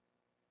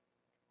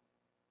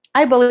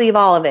 I believe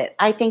all of it.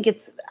 I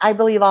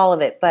believe all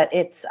of it, but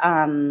it's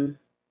oh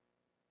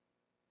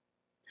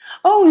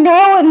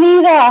no,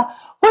 Anita,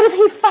 what if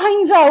he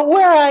finds out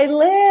where I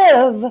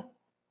live?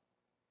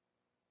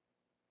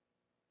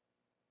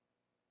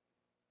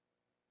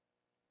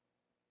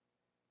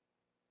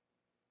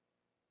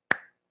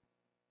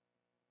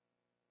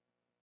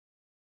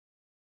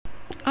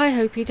 I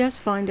hope he does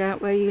find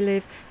out where you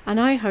live, and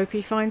I hope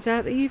he finds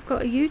out that you've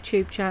got a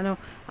YouTube channel,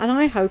 and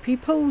I hope he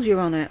pulls you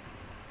on it.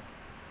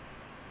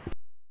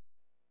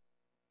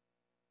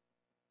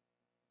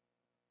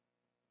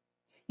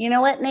 You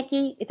know what,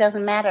 Nikki? It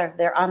doesn't matter.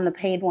 They're on the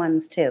paid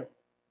ones too.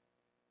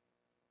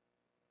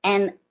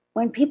 And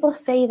when people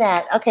say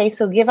that, okay,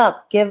 so give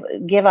up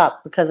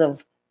because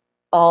of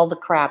all the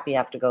crap you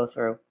have to go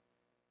through.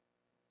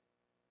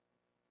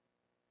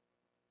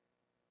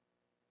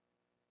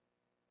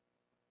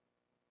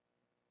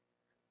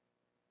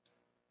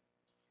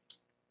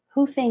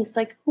 Who thinks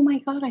like, oh my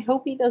God, I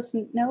hope he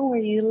doesn't know where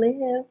you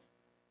live.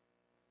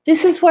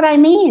 This is what I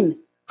mean.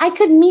 I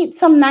could meet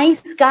some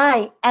nice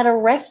guy at a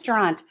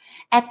restaurant,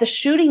 at the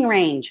shooting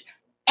range,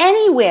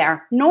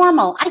 anywhere,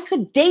 normal. I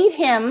could date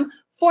him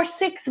for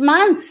 6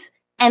 months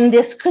and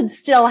this could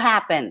still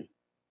happen.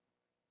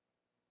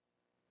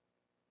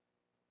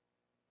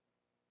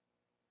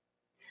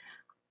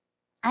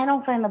 I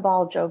don't find the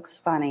ball jokes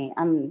funny.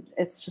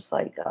 It's just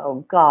like,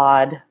 oh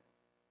God.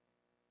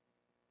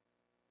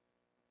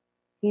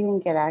 He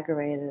didn't get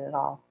aggravated at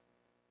all.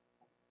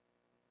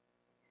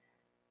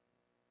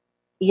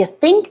 You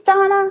think,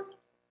 Donna?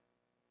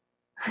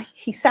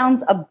 He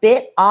sounds a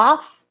bit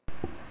off.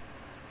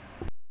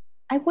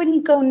 I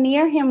wouldn't go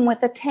near him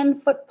with a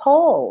 10-foot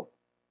pole.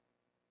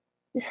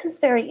 This is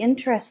very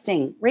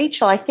interesting.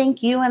 Rachel, I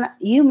think you,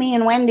 me,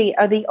 and Wendy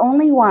are the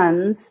only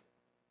ones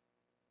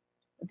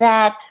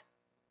that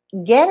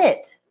get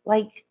it.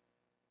 Like,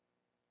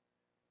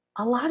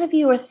 a lot of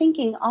you are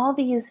thinking all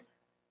these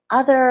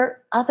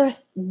other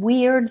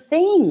weird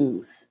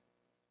things.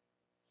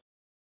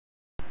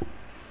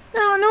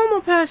 Now, a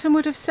normal person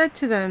would have said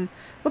to them,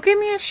 well, give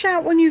me a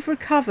shout when you've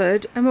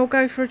recovered and we'll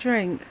go for a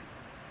drink.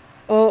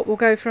 Or we'll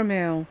go for a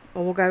meal.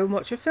 Or we'll go and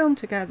watch a film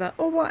together.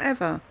 Or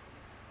whatever.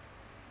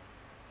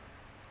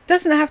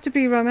 Doesn't have to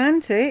be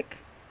romantic.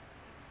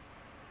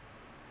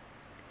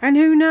 And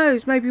who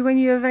knows, maybe when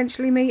you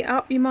eventually meet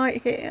up, you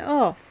might hit it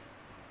off.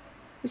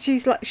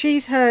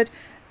 She's heard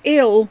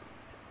ill,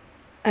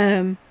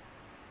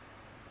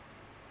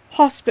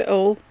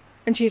 hospital,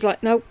 and she's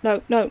like, no.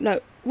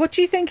 What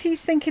do you think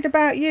he's thinking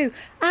about you?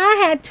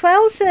 I had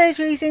 12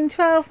 surgeries in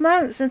 12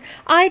 months and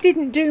I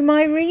didn't do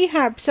my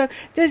rehab, so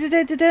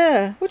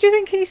da-da-da-da-da. What do you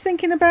think he's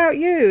thinking about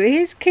you?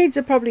 His kids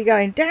are probably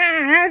going,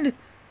 Dad,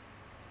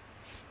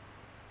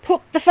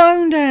 put the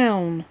phone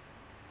down.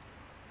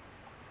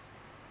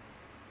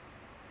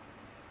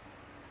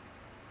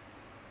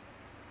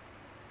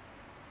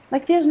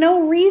 Like, there's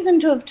no reason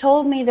to have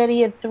told me that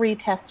he had 3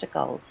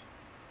 testicles.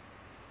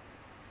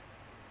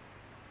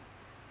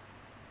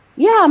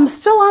 Yeah, I'm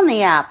still on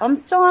the app.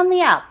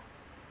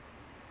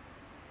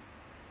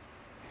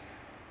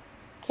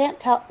 Can't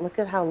tell. Look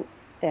at how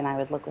thin I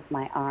would look with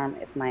my arm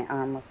if my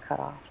arm was cut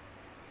off.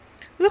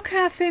 Look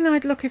how thin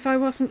I'd look if I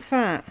wasn't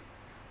fat.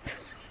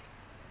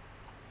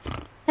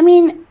 I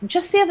mean,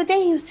 just the other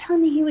day he was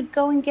telling me he would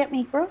go and get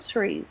me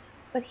groceries,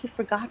 but he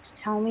forgot to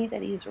tell me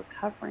that he's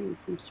recovering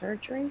from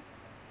surgery.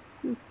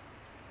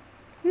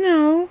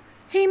 No,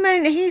 he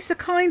meant he's the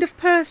kind of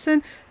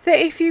person that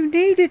if you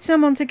needed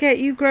someone to get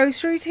you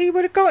groceries, he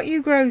would have got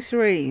you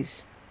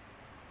groceries.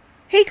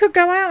 He could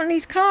go out in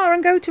his car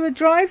and go to a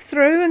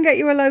drive-through and get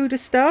you a load of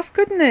stuff,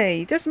 couldn't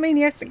he? Doesn't mean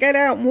he has to get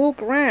out and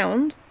walk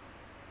around.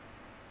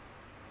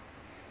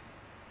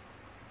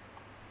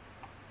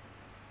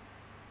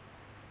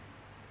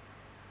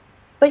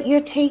 But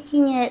you're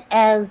taking it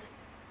as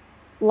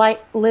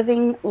like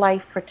living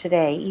life for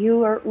today.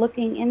 You are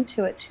looking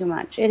into it too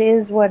much. It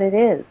is what it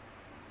is.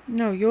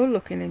 No, you're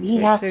looking into it too much.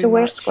 He has to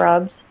wear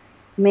scrubs.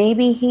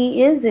 Maybe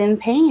he is in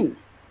pain.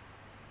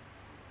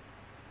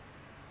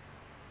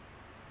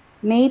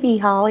 Maybe,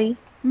 Holly.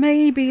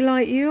 Maybe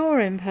like you're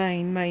in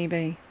pain,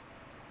 maybe.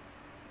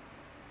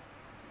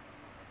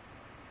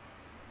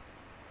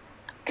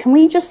 Can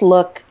we just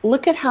look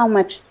at how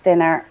much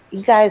thinner?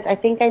 You guys, I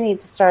think I need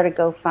to start a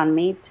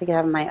GoFundMe to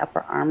have my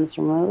upper arms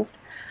removed.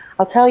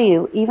 I'll tell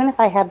you, even if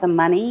I had the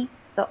money,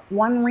 the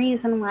one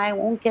reason why I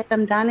won't get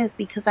them done is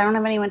because I don't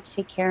have anyone to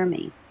take care of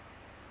me.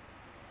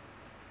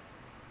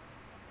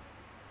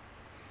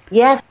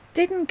 Yes.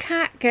 Didn't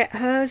Kat get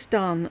hers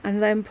done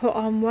and then put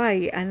on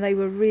weight and they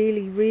were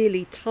really,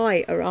 really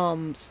tight, her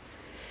arms?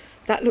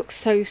 That looks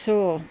so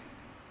sore.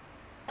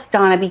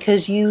 Donna,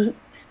 because you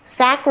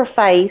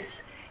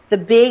sacrifice the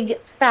big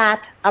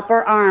fat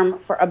upper arm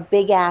for a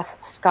big ass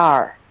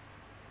scar.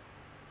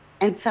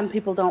 And some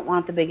people don't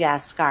want the big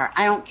ass scar.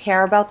 I don't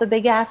care about the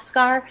big ass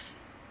scar.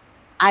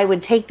 I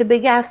would take the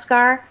big ass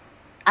scar.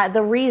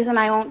 The reason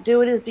I won't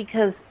do it is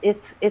because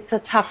it's a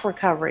tough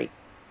recovery.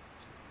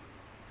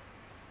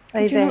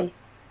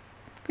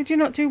 Could you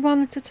not do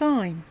one at a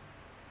time?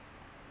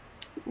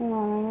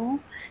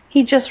 Oh,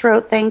 he just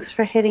wrote, thanks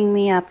for hitting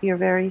me up. You're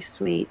very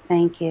sweet.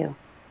 Thank you.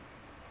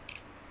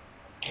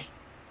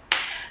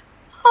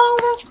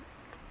 Oh,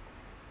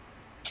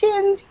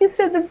 Jins, you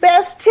said the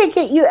best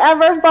ticket you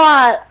ever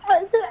bought.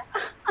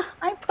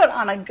 I put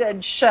on a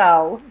good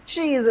show.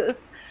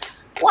 Jesus.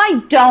 Why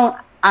don't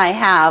I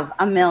have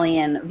 1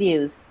 million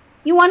views?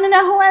 You want to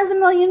know who has 1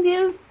 million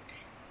views?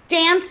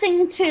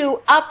 dancing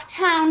to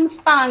Uptown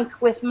Funk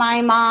with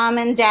my mom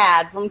and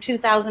dad from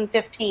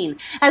 2015.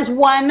 As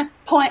one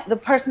point, the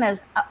person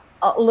has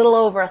a little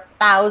over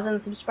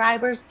 1,000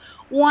 subscribers,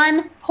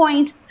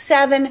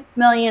 1.7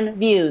 million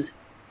views.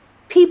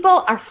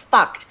 People are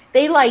fucked.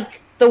 They like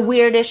the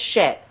weirdest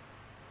shit.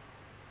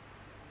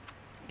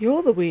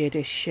 You're the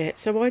weirdest shit,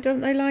 so why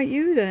don't they like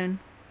you then?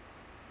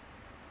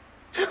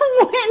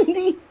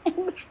 Wendy,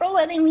 thanks for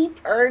letting me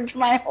purge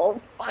my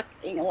whole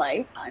fucking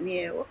life on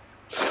you.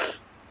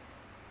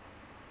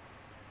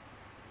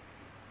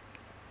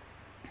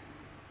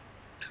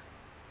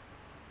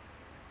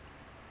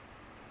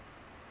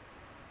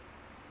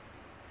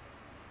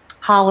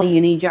 Holly, you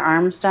need your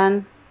arms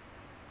done?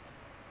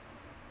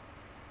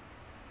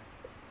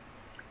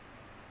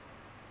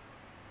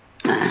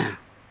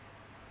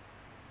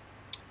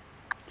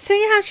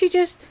 See how she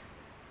just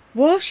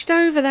washed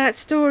over that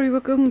story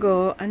with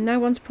Gungo and no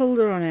one's pulled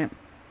her on it?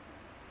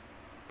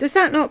 Does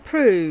that not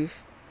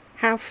prove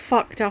how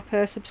fucked up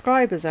her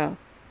subscribers are?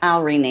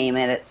 I'll rename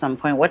it at some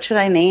point. What should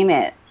I name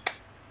it?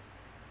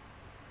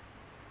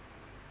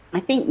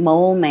 I think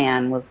Mole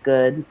Man was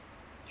good.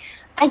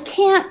 I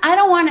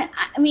don't want to,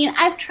 I mean,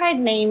 I've tried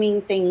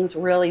naming things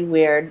really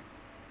weird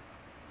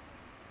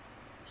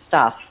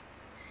stuff.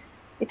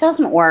 It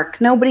doesn't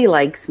work. Nobody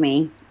likes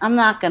me. I'm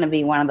not going to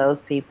be one of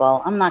those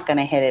people. I'm not going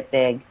to hit it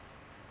big.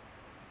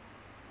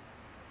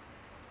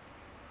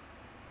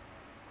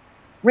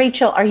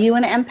 Rachel, are you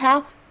an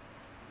empath?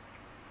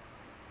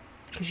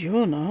 Because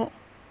you're not.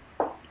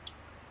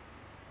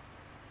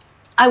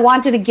 I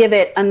wanted to give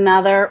it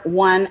another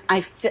one.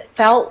 I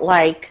felt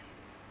like,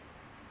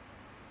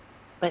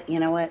 but you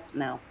know what?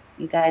 No.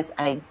 You guys,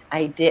 I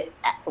did,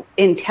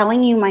 in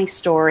telling you my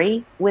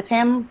story with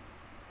him,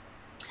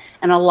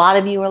 and a lot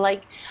of you were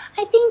like,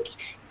 I think it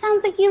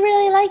sounds like you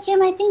really like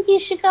him. I think you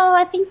should go.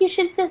 I think you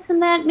should this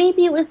and that.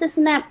 Maybe it was this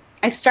and that.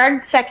 I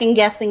started second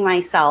guessing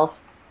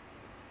myself.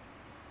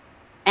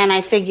 And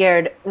I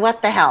figured,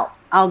 what the hell?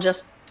 I'll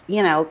just,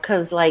 you know,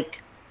 because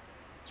like,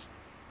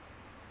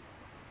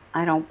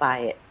 I don't buy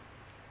it.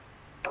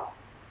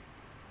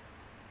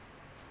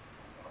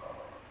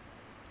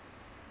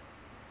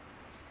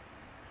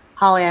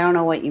 Holly, I don't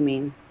know what you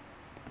mean.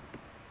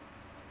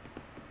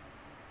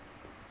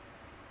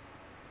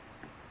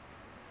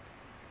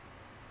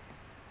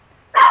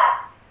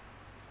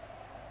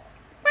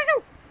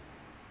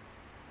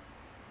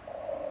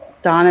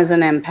 Dawn is an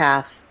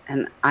empath,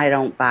 and I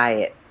don't buy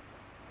it.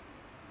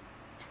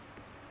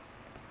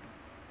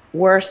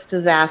 Worst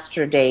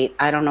disaster date.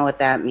 I don't know what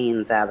that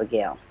means,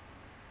 Abigail.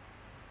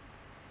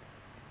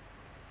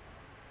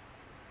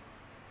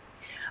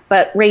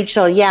 But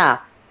Rachel,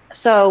 yeah.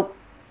 So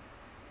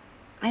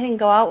I didn't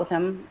go out with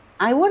him.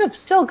 I would have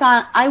still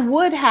gone. I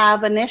would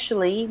have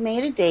initially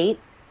made a date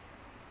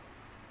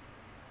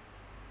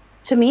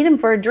to meet him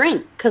for a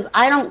drink, because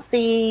I don't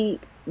see,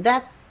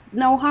 that's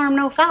no harm,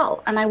 no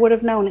foul. And I would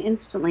have known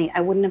instantly.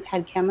 I wouldn't have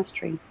had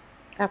chemistry.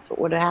 That's what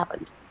would have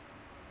happened.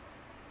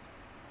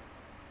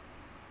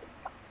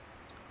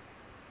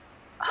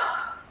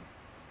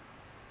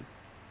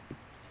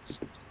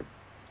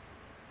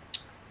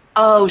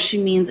 Oh,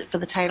 she means it for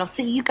the title.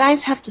 See, you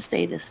guys have to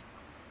say this.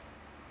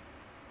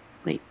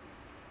 Wait.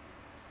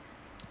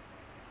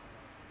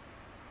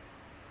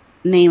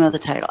 Name of the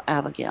title,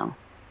 Abigail.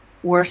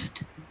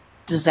 Worst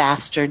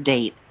disaster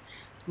date.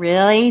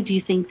 Really? Do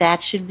you think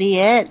that should be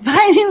it? But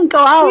I didn't go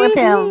out with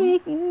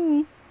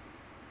him.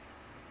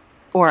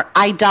 Or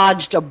I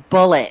dodged a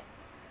bullet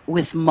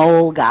with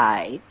Mole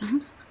Guy.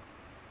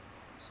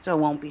 Still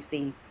won't be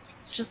seen.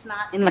 It's just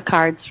not in the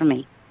cards for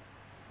me.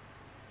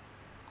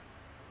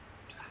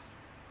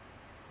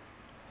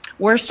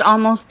 Worst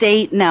almost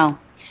date? No,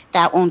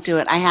 that won't do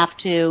it. I have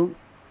to.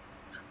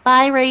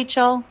 Bye,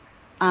 Rachel.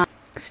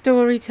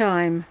 Story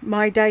time.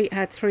 My date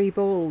had 3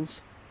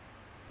 balls.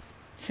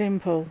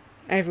 Simple.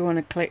 Everyone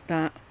had clicked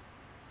that.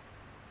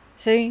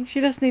 See, she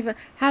doesn't even...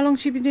 How long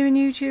has she been doing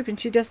YouTube and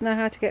she doesn't know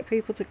how to get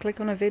people to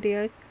click on a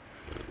video?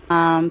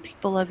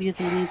 People love you.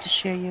 They need to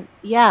share your...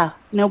 Yeah,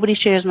 nobody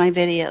shares my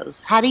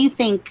videos. How do you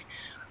think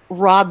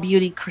Raw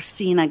Beauty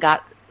Christina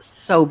got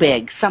so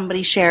big?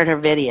 Somebody shared her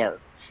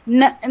videos.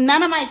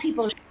 None of my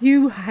people...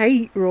 You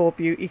hate Raw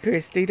Beauty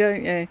Christy,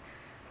 don't you?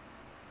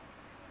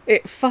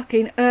 It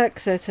fucking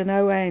irks her to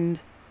no end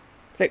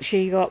that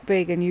she got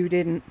big and you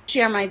didn't.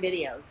 Share my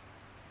videos.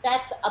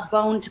 That's a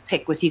bone to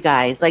pick with you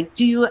guys. Like,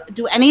 do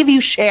any of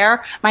you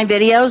share my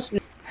videos? Who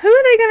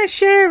are they going to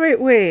share it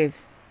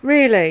with?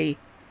 Really?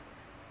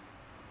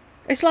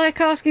 It's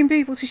like asking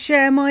people to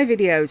share my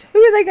videos. Who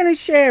are they going to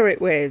share it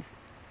with?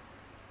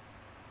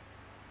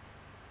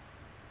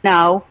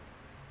 No.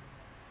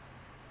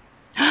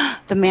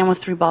 The man with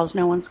 3 balls,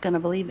 no one's going to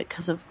believe it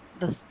because of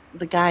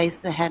the guys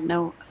that had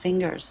no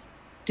fingers.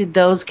 Did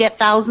those get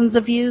thousands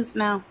of views?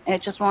 No,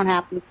 it just won't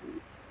happen for me.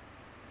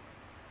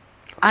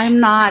 I'm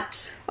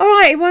not...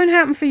 Alright, it won't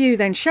happen for you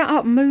then. Shut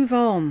up and move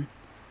on.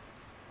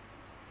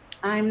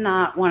 I'm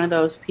not one of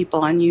those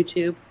people on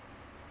YouTube.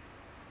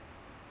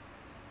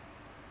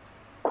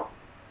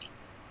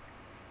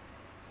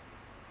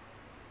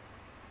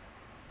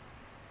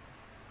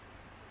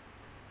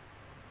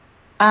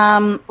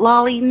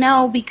 Lolly,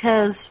 no,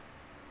 because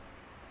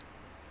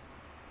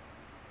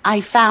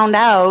I found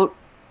out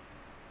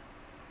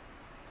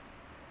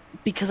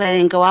because I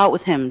didn't go out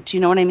with him. Do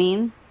you know what I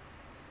mean?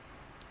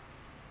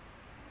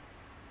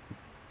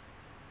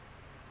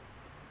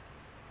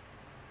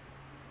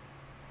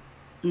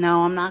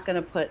 No, I'm not going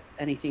to put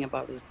anything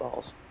about his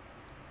balls.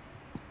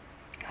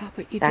 Oh,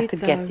 but you That did, could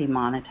though. get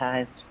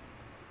demonetized.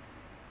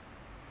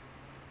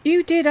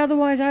 You did,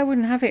 otherwise I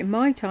wouldn't have it in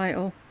my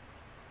title.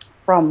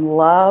 From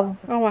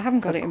love. Oh, I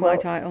haven't got it in my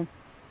title.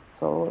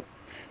 So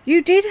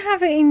you did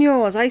have it in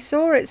yours. I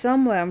saw it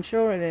somewhere. I'm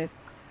sure I did.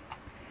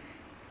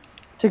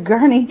 To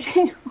Gurney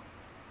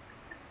Tails.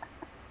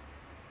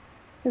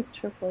 His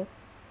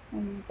triplets. Oh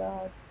my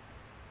god.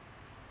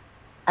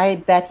 I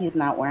bet he's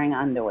not wearing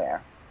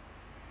underwear.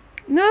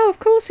 No, of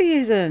course he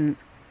isn't.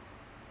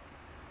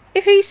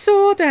 If he's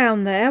sore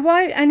down there,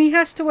 why, and he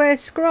has to wear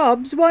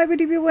scrubs, why would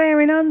he be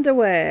wearing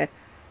underwear?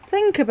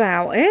 Think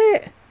about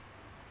it.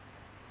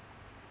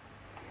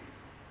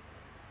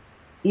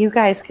 You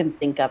guys can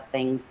think up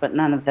things, but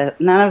none of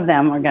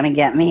them are going to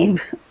get me.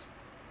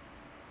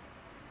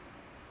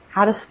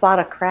 How to spot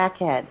a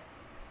crackhead?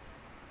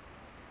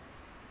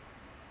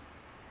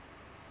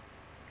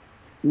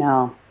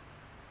 No.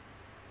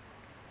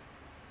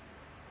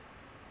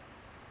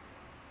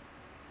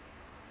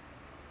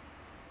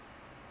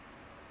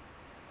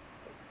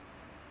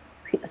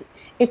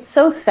 It's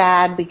so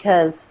sad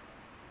because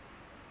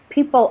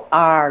people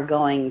are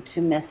going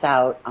to miss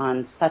out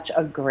on such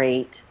a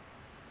great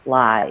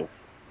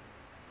live.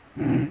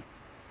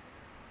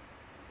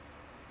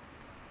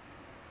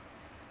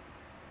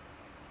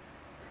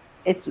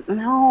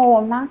 No,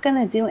 I'm not going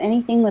to do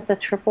anything with the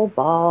triple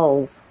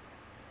balls.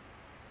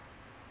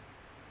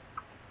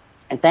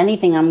 If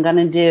anything, I'm going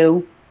to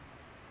do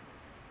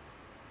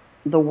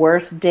the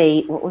worst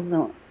date. What was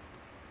the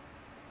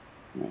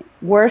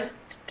worst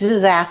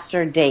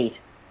disaster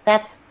date?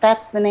 That's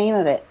the name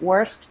of it.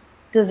 Worst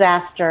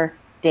disaster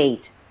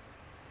date.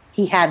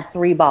 He had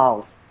 3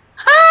 balls.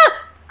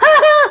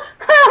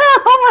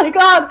 Oh my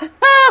god.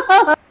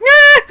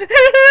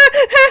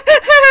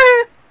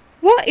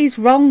 What is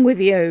wrong with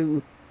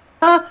you?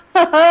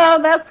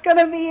 That's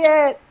gonna be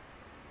it.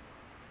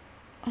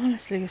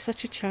 Honestly, you're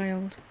such a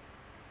child.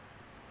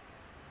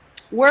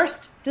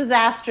 Worst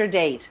disaster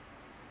date.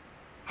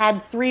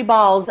 Had 3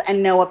 balls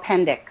and no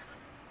appendix.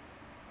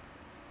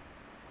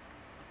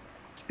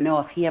 No,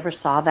 if he ever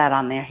saw that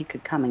on there, he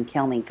could come and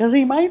kill me because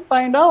he might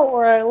find out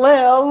where I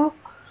live.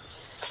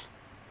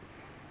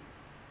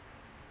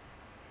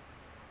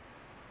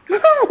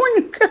 When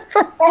you get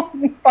the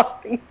wrong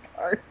body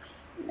part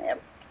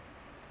snipped.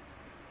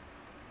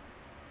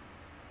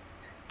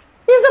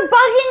 There's a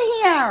bug in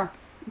here.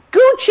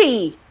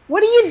 Gucci,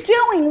 what are you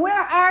doing?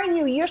 Where are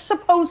you? You're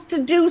supposed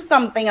to do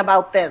something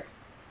about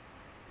this.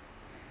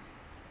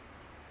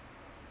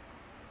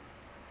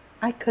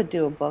 I could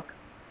do a book.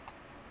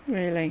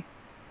 Really?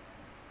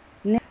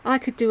 I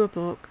could do a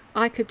book.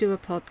 I could do a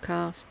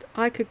podcast.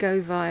 I could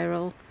go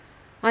viral.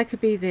 I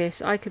could be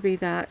this. I could be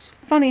that. It's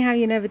funny how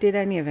you never did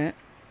any of it.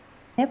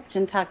 Nipped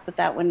and tucked, but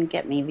that wouldn't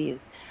get me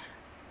views.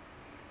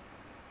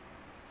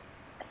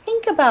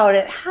 Think about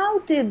it. How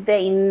did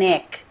they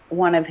nick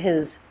one of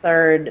his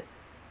third?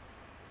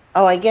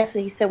 Oh, I guess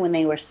he said when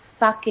they were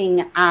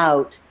sucking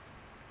out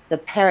the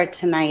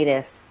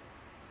peritonitis.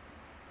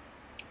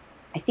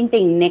 I think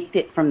they nicked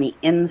it from the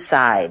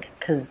inside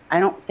because I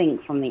don't think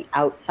from the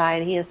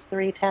outside he has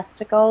 3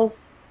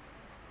 testicles.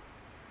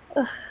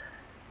 Ugh.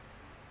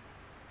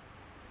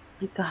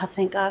 My God,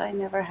 thank God I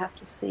never have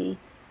to see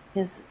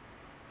his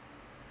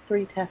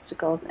 3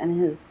 testicles and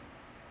his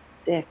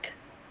dick.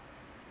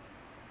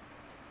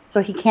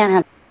 So he can't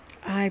have...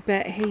 I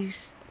bet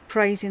he's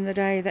praising the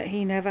day that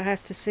he never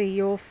has to see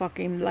your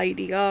fucking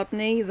lady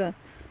garden either.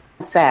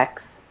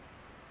 Sex.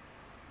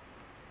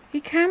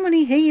 He can when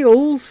he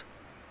heals.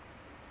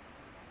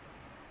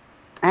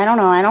 I don't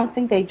know. I don't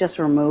think they just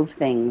remove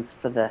things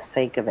for the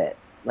sake of it.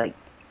 Like,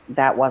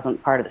 that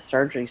wasn't part of the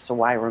surgery, so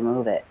why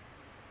remove it?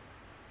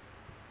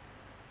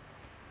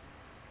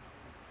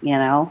 You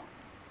know?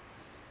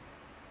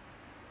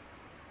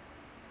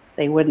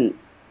 They wouldn't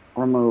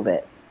remove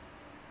it.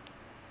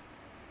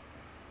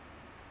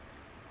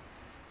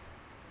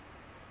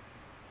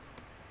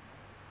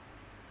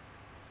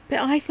 But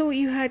I thought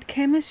you had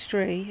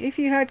chemistry. If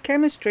you had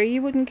chemistry,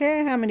 you wouldn't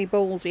care how many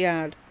balls he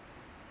had.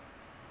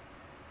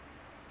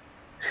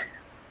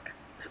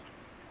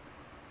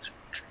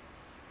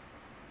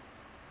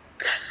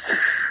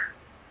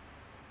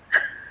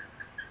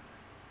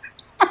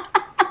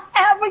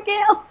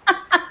 Abigail.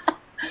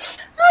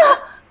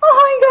 Oh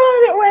my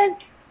God, it went.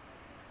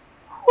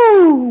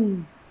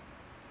 Whoo.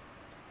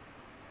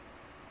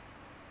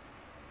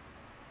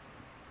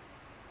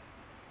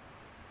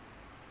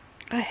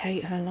 I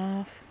hate her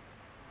laugh.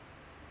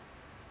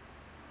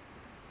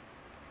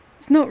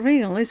 It's not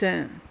real, is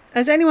it?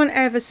 Has anyone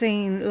ever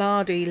seen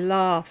Lardy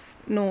laugh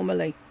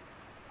normally?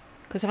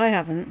 Because I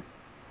haven't.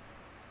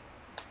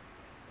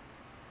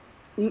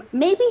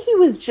 Maybe he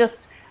was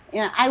just you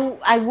know,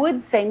 I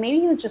would say maybe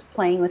he was just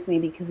playing with me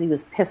because he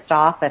was pissed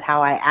off at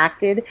how I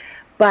acted,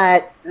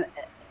 but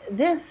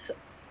this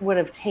would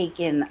have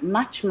taken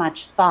much,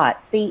 much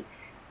thought. See,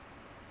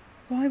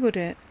 Why would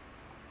it?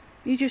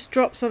 You just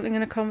drop something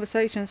in a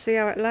conversation and see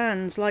how it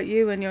lands, like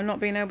you and you're not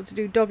being able to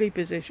do doggy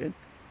position.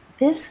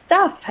 this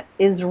stuff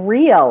is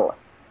real.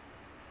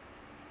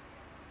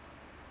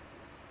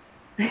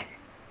 The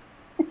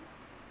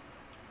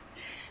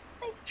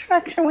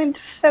attraction went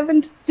to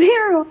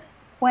 7-0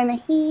 when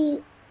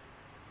he.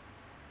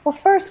 Well,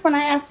 first, when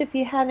I asked if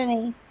you had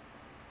any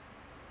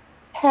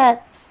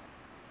pets,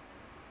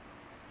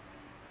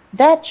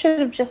 that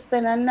should have just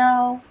been a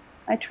no.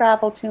 I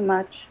travel too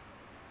much.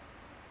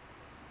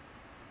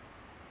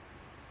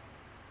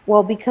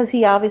 Well, because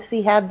he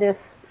obviously had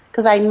this,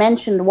 because I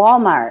mentioned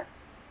Walmart.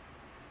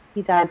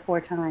 He died 4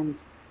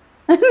 times.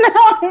 No,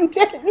 I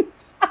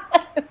didn't.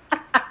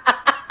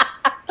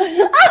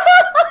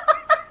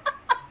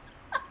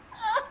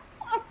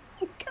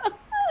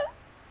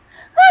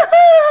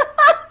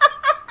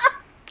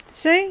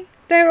 See?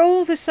 They're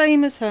all the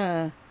same as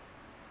her.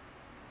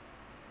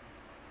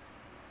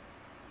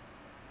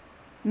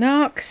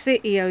 Narc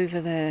City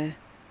over there.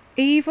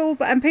 Evil,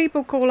 and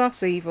people call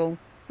us evil.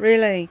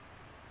 Really.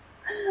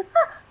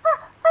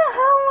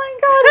 Oh my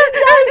god, he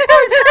died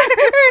 4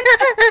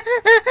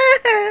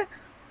 times.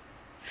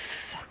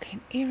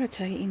 Fucking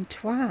irritating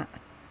twat.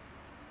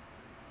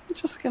 I'm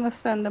just gonna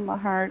send him a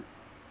heart.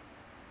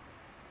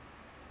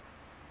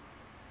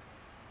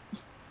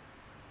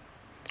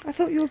 I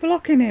thought you were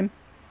blocking him.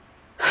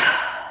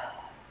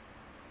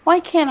 Why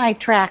can't I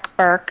track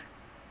Burke?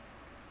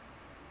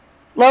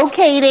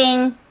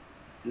 Locating.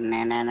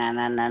 Na na na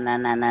na na na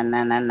na na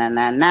na na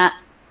na na.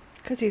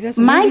 Because he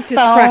doesn't want you to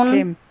track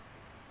him.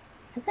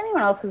 Has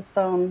anyone else's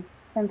phone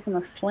sent him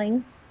a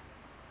sling?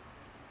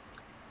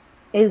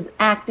 Is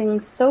acting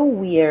so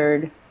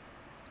weird.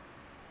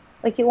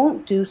 Like it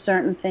won't do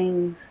certain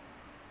things.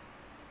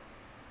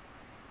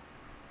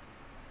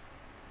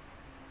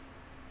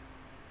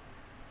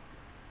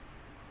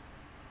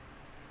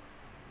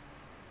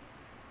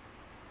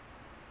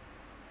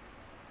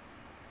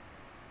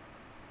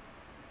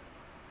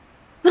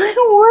 My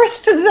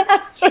worst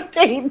disaster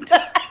date.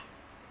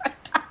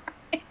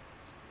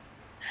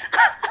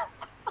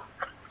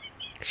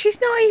 She's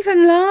not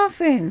even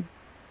laughing.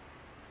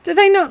 Do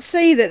they not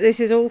see that this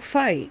is all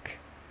fake?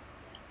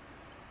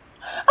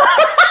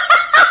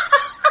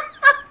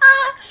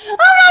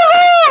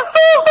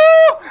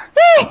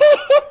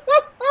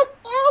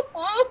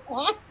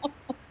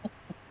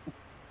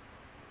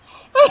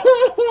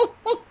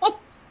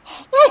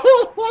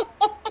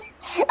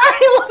 I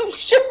like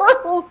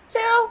Cheryl's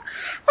too.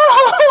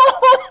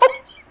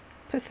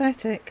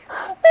 Pathetic.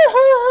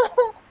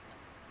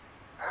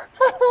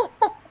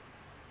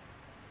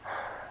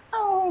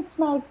 Oh, it's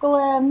not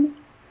Glenn.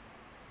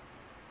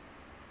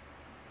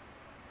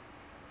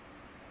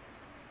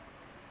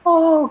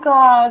 Oh,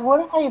 God, what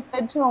if I had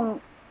said to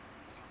him,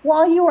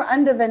 while you were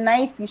under the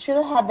knife, you should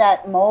have had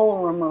that mole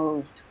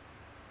removed.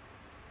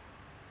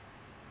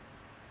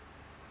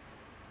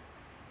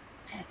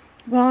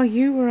 While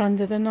you were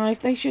under the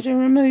knife, they should have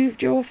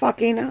removed your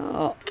fucking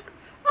heart.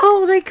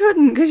 Oh, they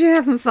couldn't because you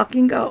haven't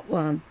fucking got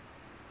one.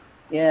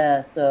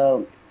 Yeah,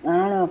 so I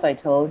don't know if I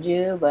told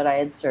you, but I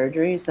had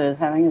surgery, so I was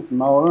having this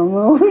mole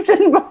removed,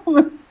 and by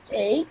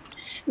mistake,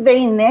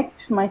 they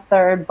nicked my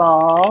 3rd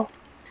ball.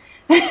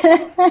 And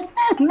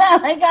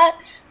then I got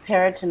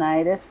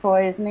peritonitis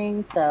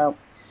poisoning, so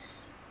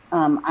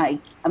I'm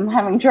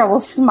having trouble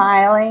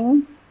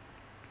smiling.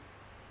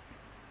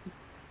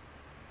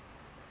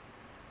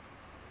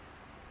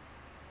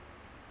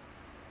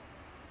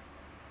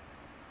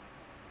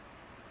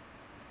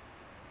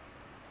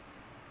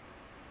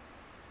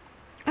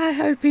 I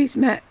hope he's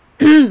met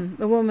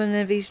the woman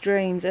of his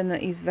dreams and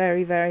that he's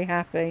very, very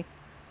happy.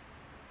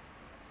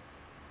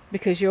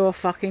 Because you're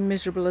fucking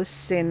miserable as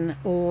sin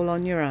all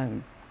on your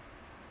own.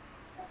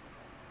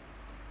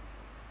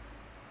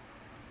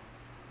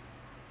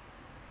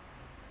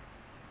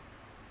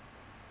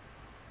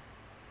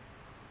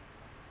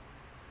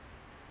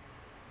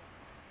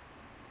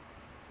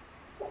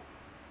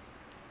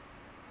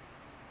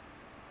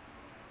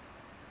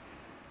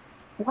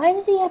 Why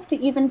did he have to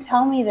even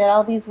tell me that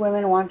all these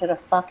women wanted to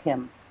fuck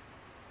him?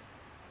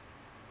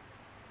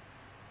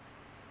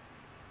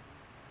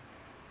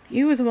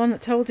 You were the one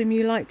that told him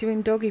you liked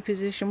doing doggy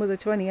position with a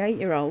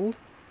 28-year-old.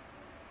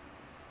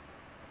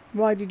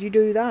 Why did you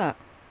do that?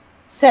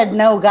 Said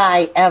no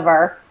guy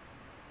ever.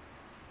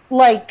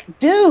 Like,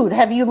 dude,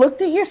 have you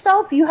looked at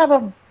yourself? You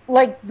have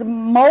the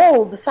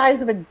mole the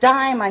size of a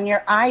dime on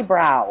your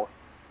eyebrow.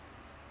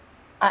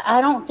 I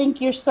don't think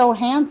you're so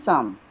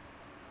handsome.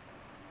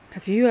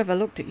 Have you ever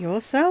looked at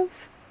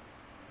yourself?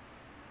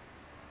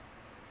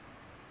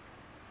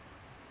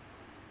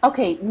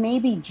 Okay,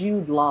 maybe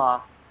Jude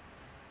Law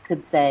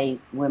could say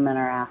women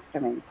are after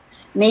me.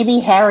 Maybe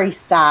Harry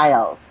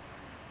Styles.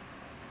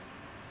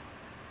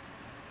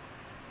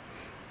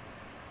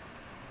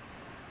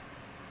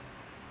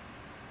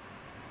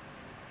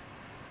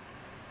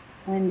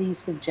 Wendy's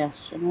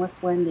suggestion.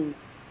 What's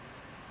Wendy's?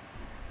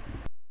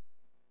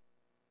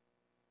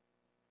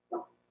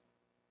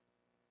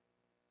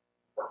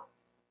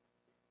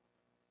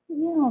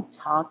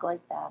 talk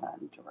like that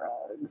on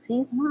drugs.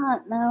 He's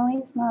not. No,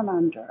 he's not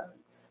on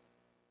drugs.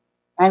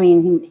 I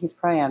mean, he's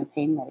probably on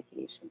pain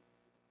medication.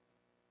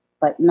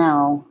 But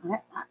no.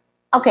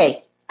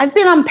 Okay, I've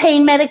been on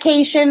pain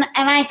medication,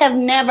 and I have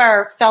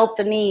never felt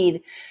the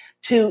need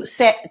to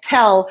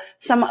tell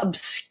some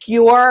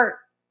obscure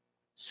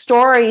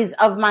stories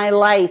of my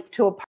life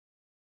to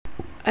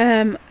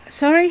a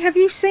Sorry, have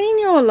you seen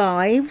your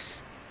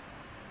lives?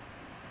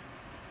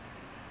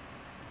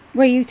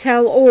 Where you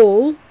tell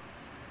all?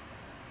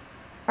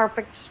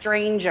 perfect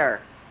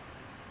stranger.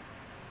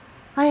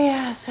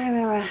 I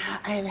remember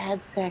I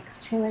had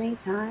sex too many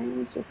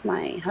times with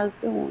my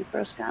husband when we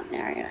first got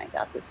married, and I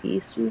got this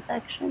yeast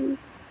infection.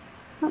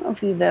 I don't know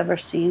if you've ever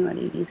seen what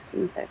a yeast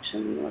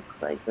infection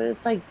looks like, but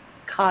it's like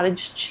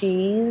cottage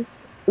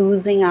cheese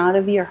oozing out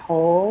of your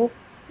hole.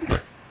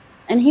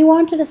 And he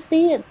wanted to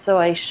see it, so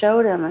I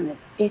showed him, and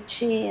it's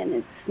itchy and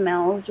it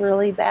smells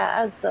really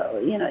bad. So,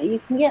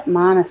 you can get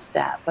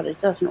Monistat, but it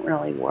doesn't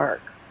really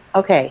work.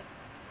 Okay.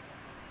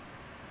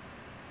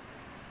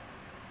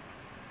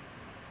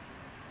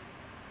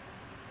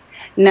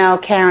 No,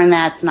 Karen,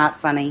 that's not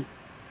funny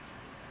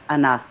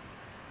enough.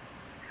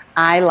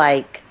 I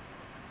like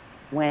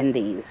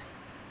Wendy's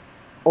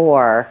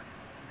or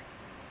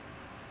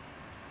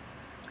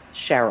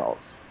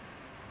Cheryl's.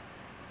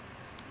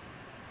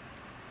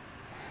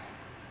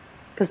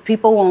 Because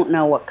people won't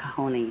know what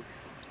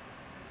cojones.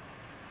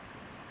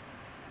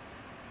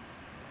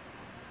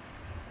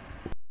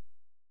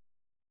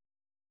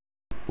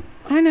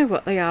 I know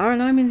what they are,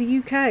 and I'm in the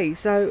UK,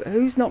 so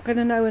who's not going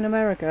to know in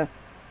America?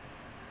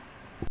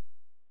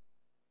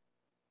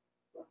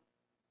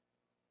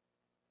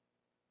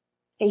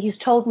 He's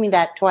told me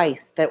that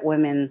twice, that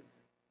women...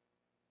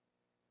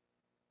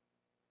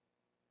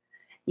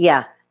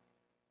 Yeah.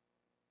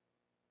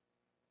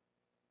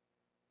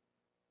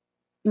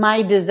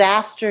 My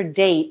disaster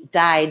date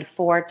died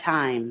 4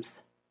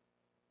 times.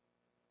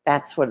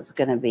 That's what it's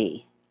going to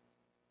be.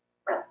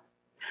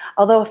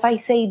 Although if I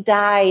say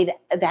died,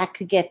 that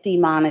could get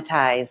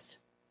demonetized.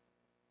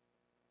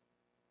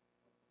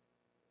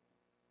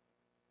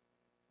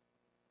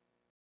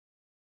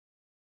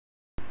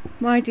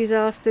 My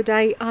disaster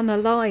day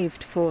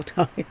unalived 4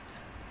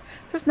 times.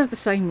 Doesn't have the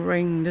same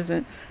ring, does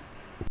it?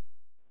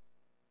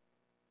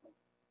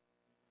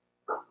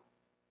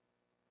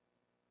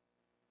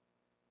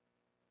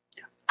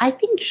 I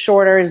think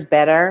shorter is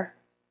better.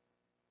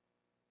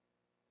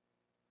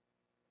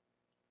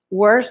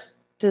 Worst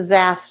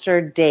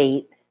disaster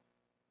date.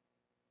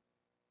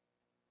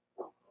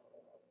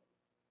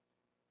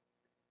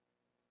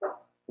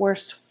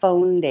 Worst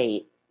phone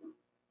date.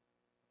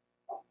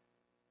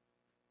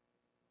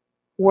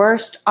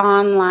 Worst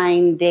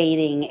online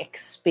dating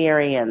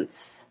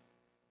experience.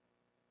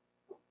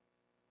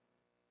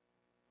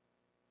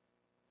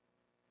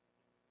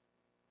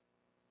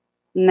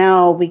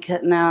 No,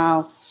 because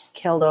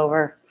killed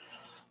over.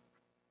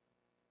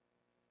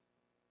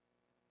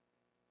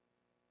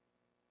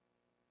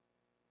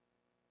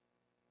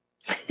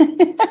 I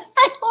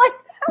like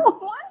that one.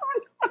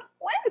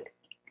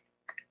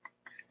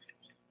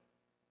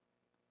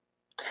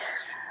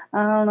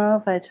 I don't know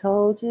if I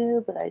told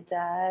you, but I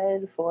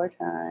died 4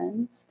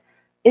 times.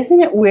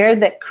 Isn't it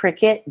weird that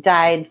Cricket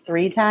died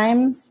 3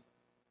 times?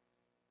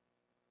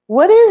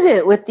 What is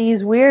it with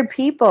these weird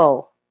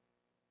people?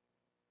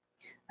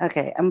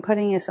 Okay, I'm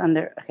putting this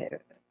under. Okay,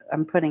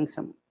 I'm putting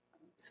some.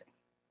 Let's see,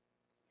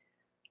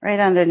 right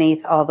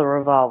underneath all the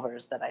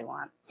revolvers that I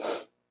want.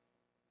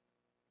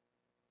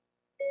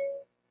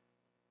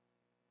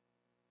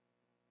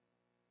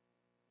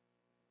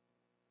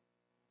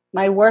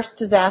 My worst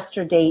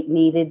disaster date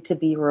needed to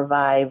be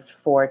revived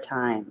 4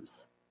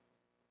 times.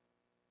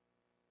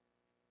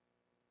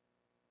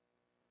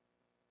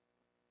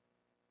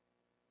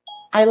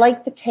 I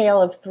like the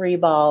tale of 3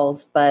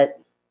 balls, but...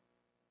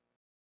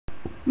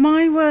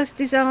 My worst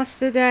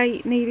disaster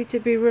day needed to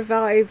be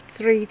revived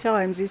 3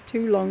 times is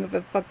too long of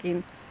a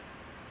fucking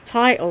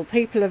title.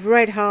 People have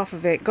read half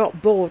of it,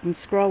 got bored and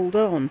scrolled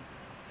on.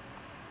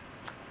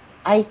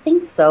 I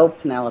think so,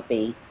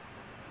 Penelope.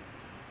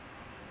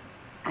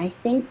 I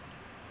think...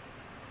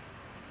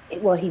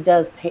 Well, he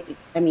does pay...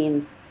 I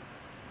mean,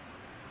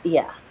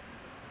 yeah.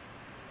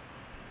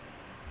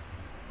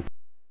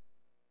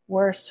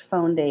 Worst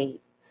phone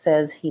date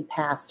says he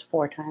passed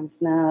 4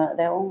 times. No,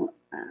 that won't...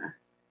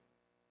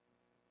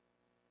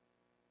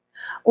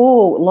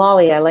 Ooh,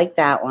 Lolly, I like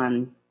that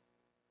one.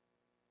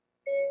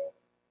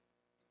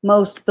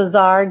 Most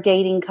bizarre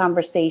dating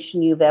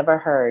conversation you've ever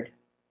heard.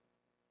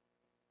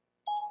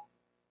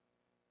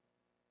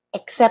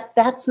 Except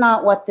that's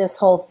not what this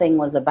whole thing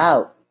was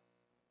about.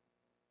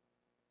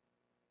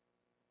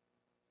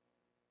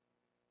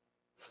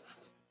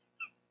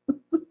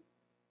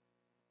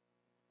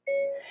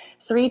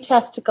 Three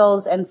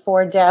testicles and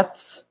 4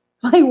 deaths.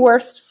 My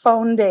worst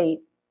phone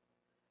date.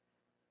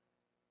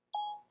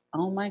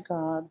 Oh my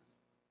God.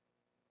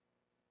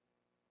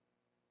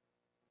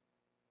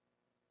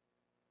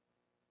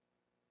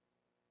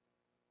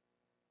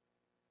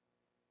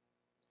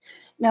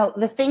 No,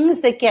 the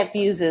things that get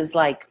views is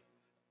like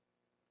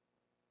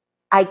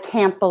I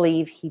can't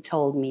believe he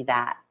told me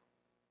that.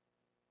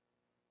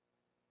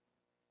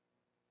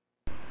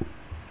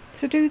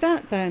 So do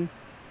that then.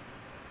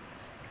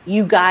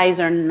 You guys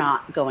are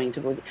not going to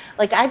believe it.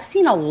 Like, I've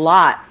seen a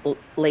lot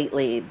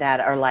lately that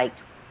are like,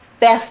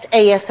 best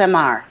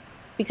ASMR.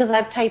 Because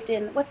I've typed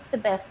in, what's the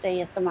best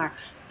ASMR?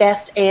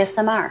 Best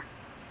ASMR.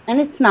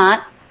 And it's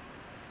not.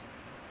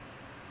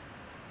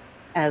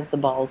 As the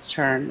balls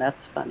turn,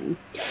 that's funny.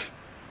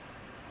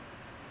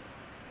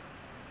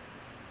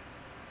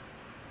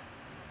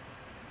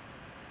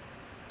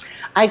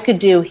 I could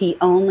do, he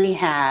only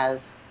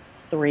has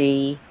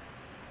 3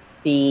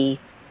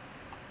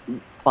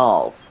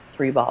 balls.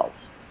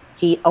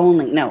 He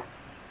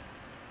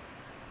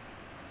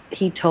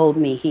told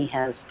me he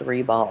has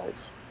 3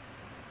 balls.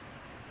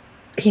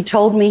 He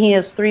told me he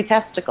has 3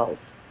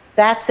 testicles.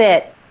 That's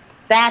it.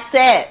 That's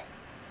it.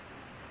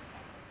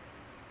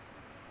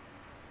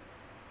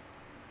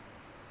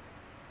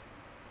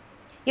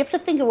 You have to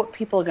think of what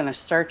people are going to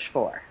search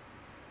for.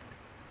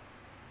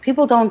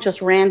 People don't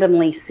just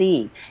randomly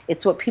see.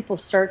 It's what people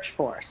search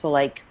for. So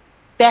like,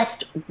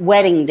 best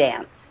wedding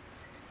dance,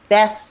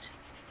 best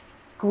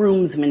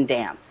groomsman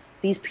dance.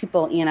 These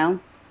people, you know.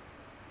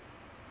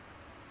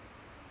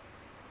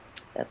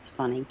 That's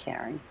funny,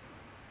 Carrie.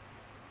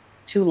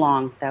 Too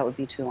long. That would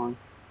be too long.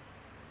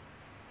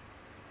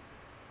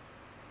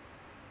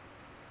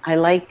 I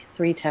like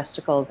 3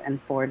 testicles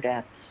and 4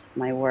 deaths.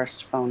 My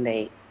worst phone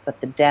date.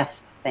 But the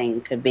death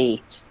thing could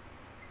be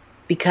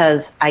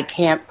because I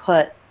can't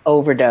put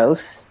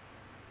overdose.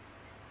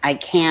 I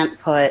can't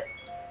put...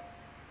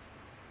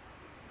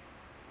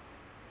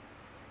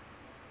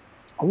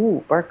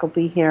 Oh, Burke will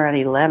be here at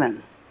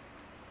 11.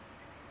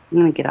 I'm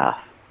going to get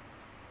off.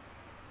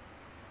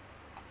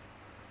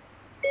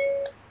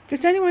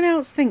 Does anyone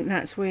else think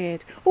that's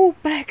weird? Oh,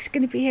 Beck's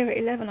going to be here at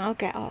 11. I'll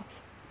get off.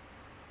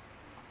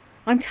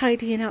 I'm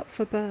tidying up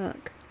for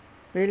Burke.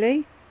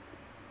 Really?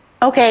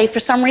 Okay, for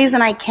some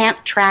reason I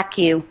can't track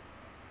you.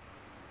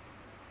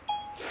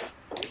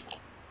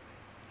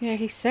 Yeah,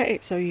 he set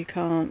it so you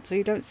can't, so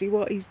you don't see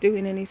what he's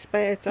doing in his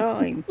spare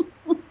time.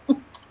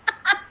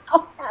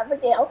 Oh,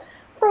 Abigail,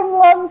 from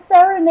Love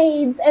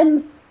Serenades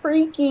and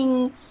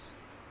freaking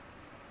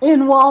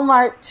in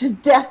Walmart to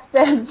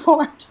deathbed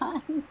 4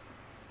 times.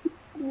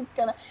 He's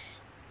gonna,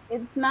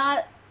 it's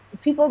not,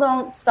 people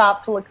don't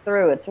stop to look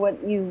through. It's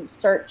what you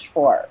search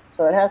for.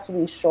 So it has to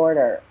be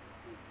shorter.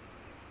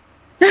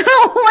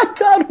 Oh my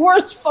God,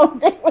 worst phone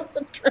date with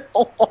the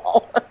triple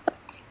ball.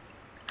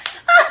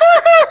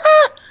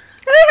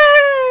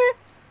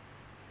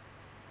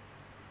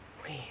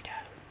 Weirdo.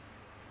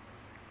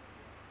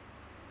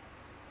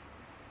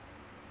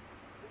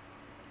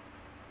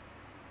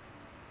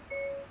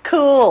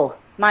 Cool.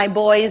 My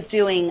boy's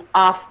doing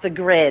off the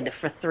grid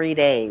for 3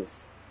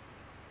 days.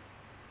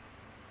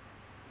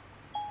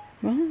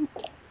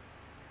 What?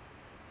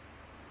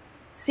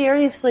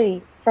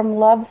 Seriously, from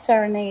Love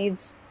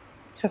Serenades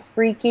to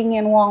freaking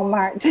in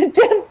Walmart to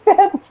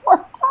deathbed 4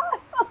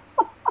 times.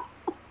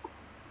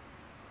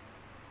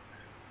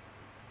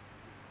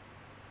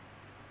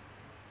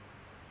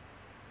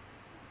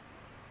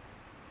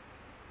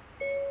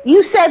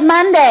 You said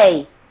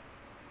Monday.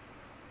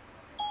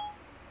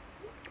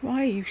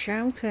 Why are you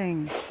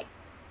shouting?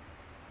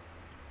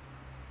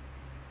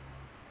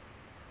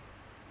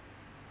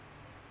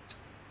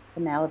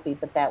 Penelope,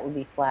 but that would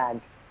be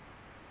flagged.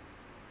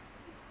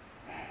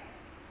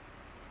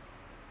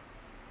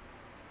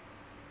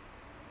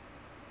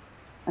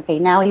 Okay,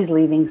 now he's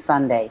leaving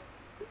Sunday.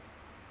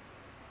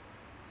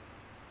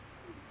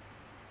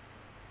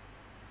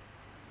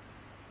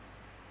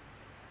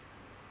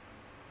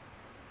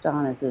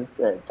 Donna's is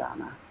good,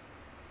 Donna.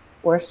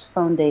 Worst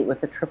phone date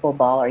with a triple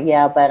baller.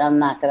 Yeah, but I'm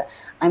not gonna,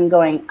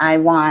 I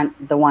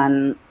want the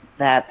one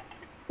that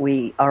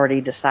we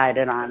already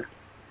decided on.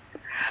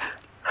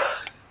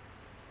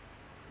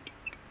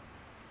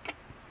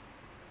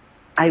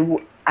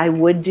 I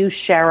would do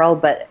Cheryl,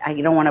 but I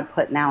don't want to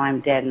put Now I'm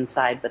Dead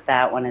inside, but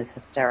that one is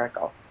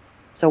hysterical.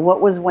 So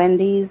what was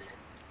Wendy's?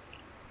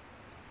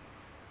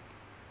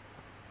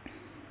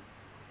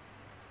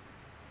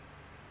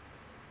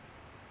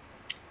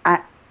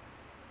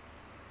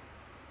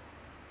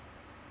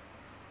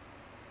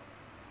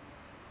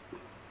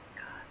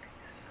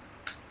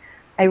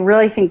 I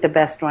really think the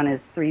best one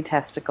is 3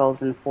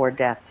 testicles and 4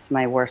 deaths,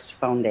 my worst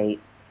phone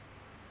date.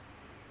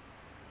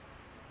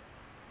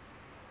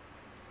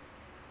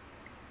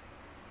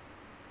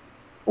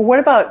 What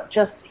about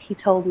just, he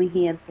told me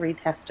he had 3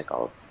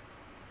 testicles?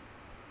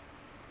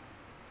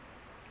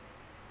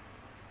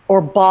 Or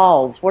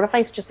balls. What if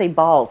I just say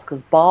balls?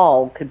 Because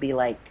ball could be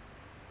like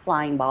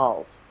flying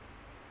balls.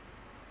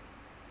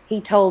 He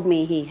told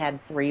me he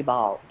had 3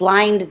 balls.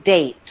 Blind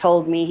date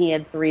told me he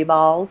had 3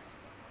 balls.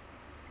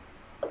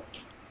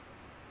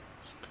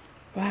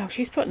 Wow,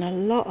 she's putting a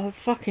lot of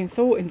fucking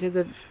thought into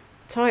the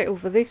title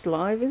for this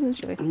live, isn't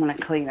she? I'm going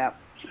to clean up.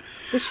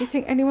 Does she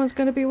think anyone's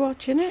going to be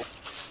watching it?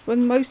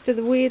 When most of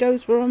the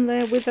weirdos were on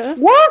there with her?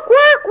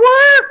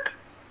 Work!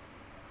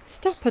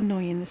 Stop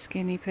annoying the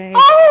skinny pig.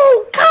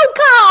 Oh,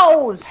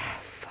 Coco's! Oh,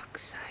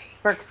 fuck's sake.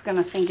 Burke's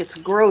gonna think it's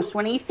gross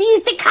when he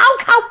sees the cow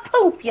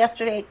poop.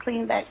 Yesterday I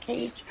cleaned that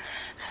cage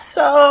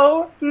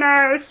so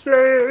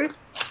nicely.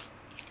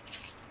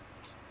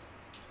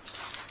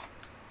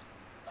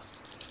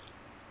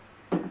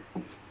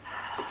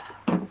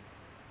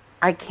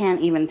 I can't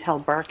even tell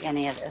Burke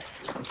any of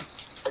this.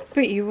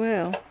 But you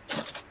will.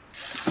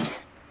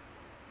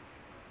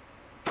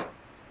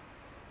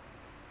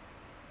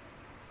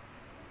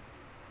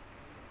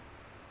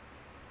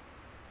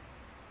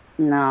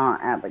 No,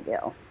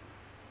 Abigail.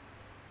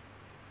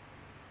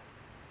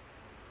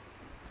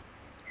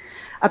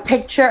 A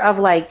picture of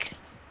like,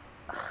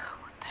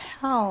 what the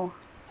hell?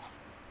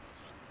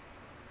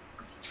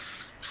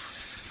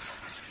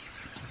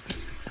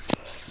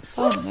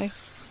 Pardon me.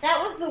 That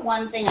was the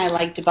one thing I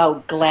liked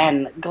about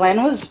Glenn.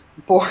 Glenn was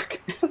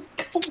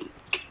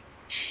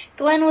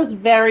Glenn was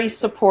very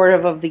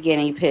supportive of the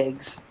guinea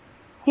pigs.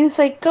 He was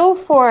like, go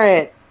for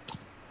it.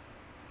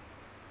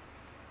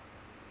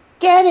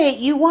 Get it.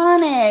 You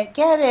want it.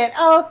 Get it.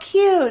 Oh,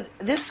 cute.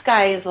 This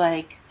guy is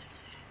like,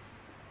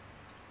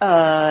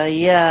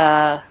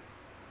 yeah.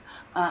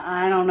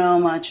 I don't know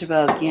much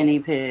about guinea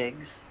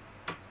pigs.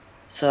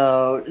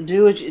 So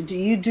do what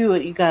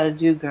you gotta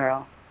do,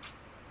 girl.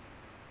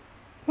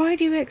 Why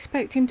do you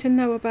expect him to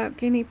know about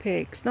guinea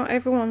pigs? Not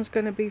everyone's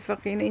going to be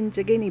fucking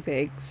into guinea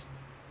pigs.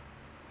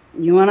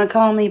 You want to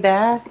call me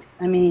back?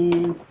 I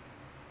mean...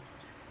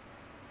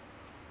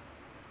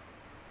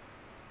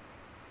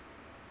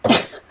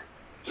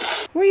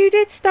 Well, you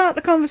did start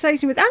the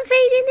conversation with, I'm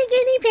feeding the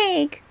guinea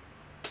pig.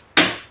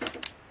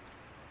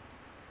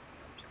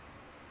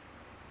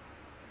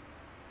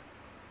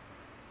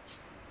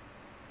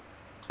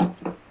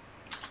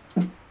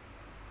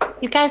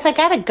 You guys, I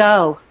gotta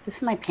go. This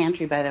is my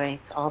pantry, by the way.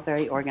 It's all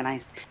very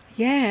organized.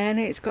 Yeah, and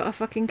it's got a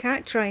fucking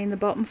cat tray in the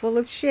bottom full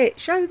of shit.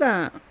 Show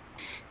that.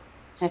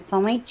 That's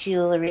all my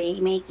jewelry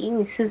making.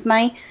 This is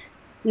my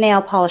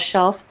nail polish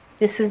shelf.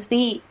 This is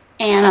the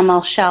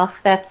animal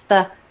shelf. That's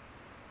the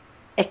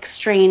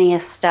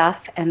extraneous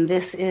stuff. And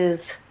this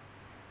is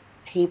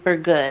paper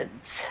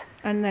goods.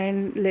 And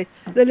then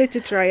the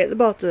litter tray at the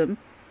bottom.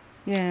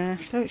 Yeah,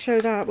 don't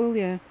show that, will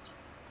you?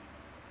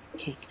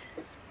 Okay.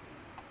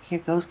 Here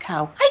goes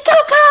cow. Hi,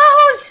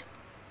 cows!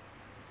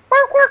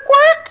 Work, work,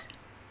 work!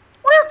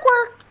 Work,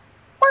 work!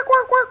 Work,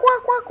 work, work,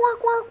 work, work,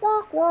 work,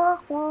 work, work,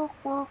 work,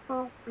 work, work,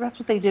 work. That's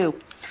what they do.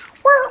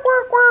 Work,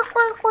 work, work,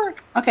 work,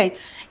 work. Okay,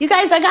 you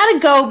guys, I gotta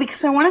go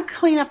because I want to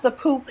clean up the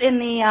poop in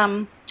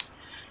the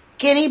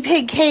guinea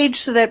pig cage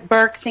so that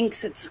Burke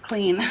thinks it's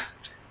clean.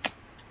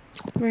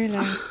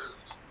 Really?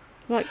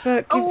 Like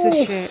Burke gives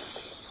a shit.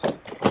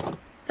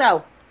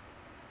 So,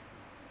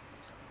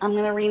 I'm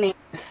gonna rename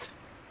this.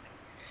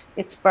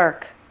 It's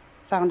Burke.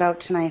 Found out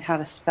tonight how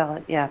to spell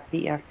it. Yeah,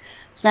 B-R.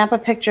 Snap a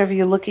picture of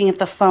you looking at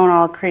the phone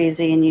all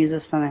crazy and use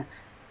this one.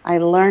 I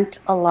learned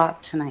a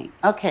lot tonight.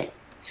 Okay.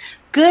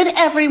 Good,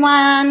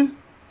 everyone.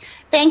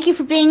 Thank you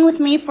for being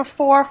with me for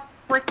 4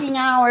 freaking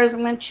hours.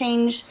 I'm going to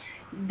change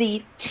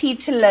the T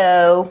to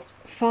low.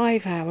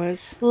 5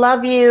 hours.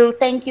 Love you.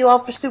 Thank you all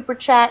for super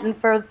chat and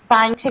for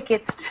buying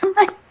tickets to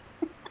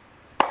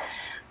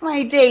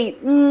my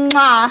date.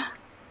 Mwah.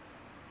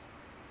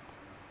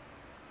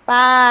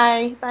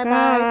 Bye. Bye. Bye.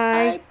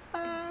 Bye.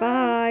 Bye.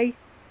 Bye.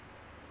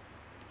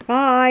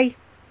 Bye.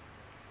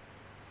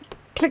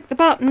 Click the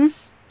button.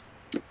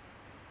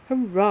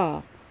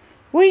 Hurrah.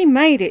 We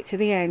made it to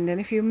the end,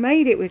 and if you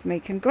made it with me,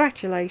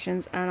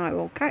 congratulations, and I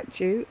will catch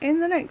you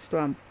in the next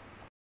one.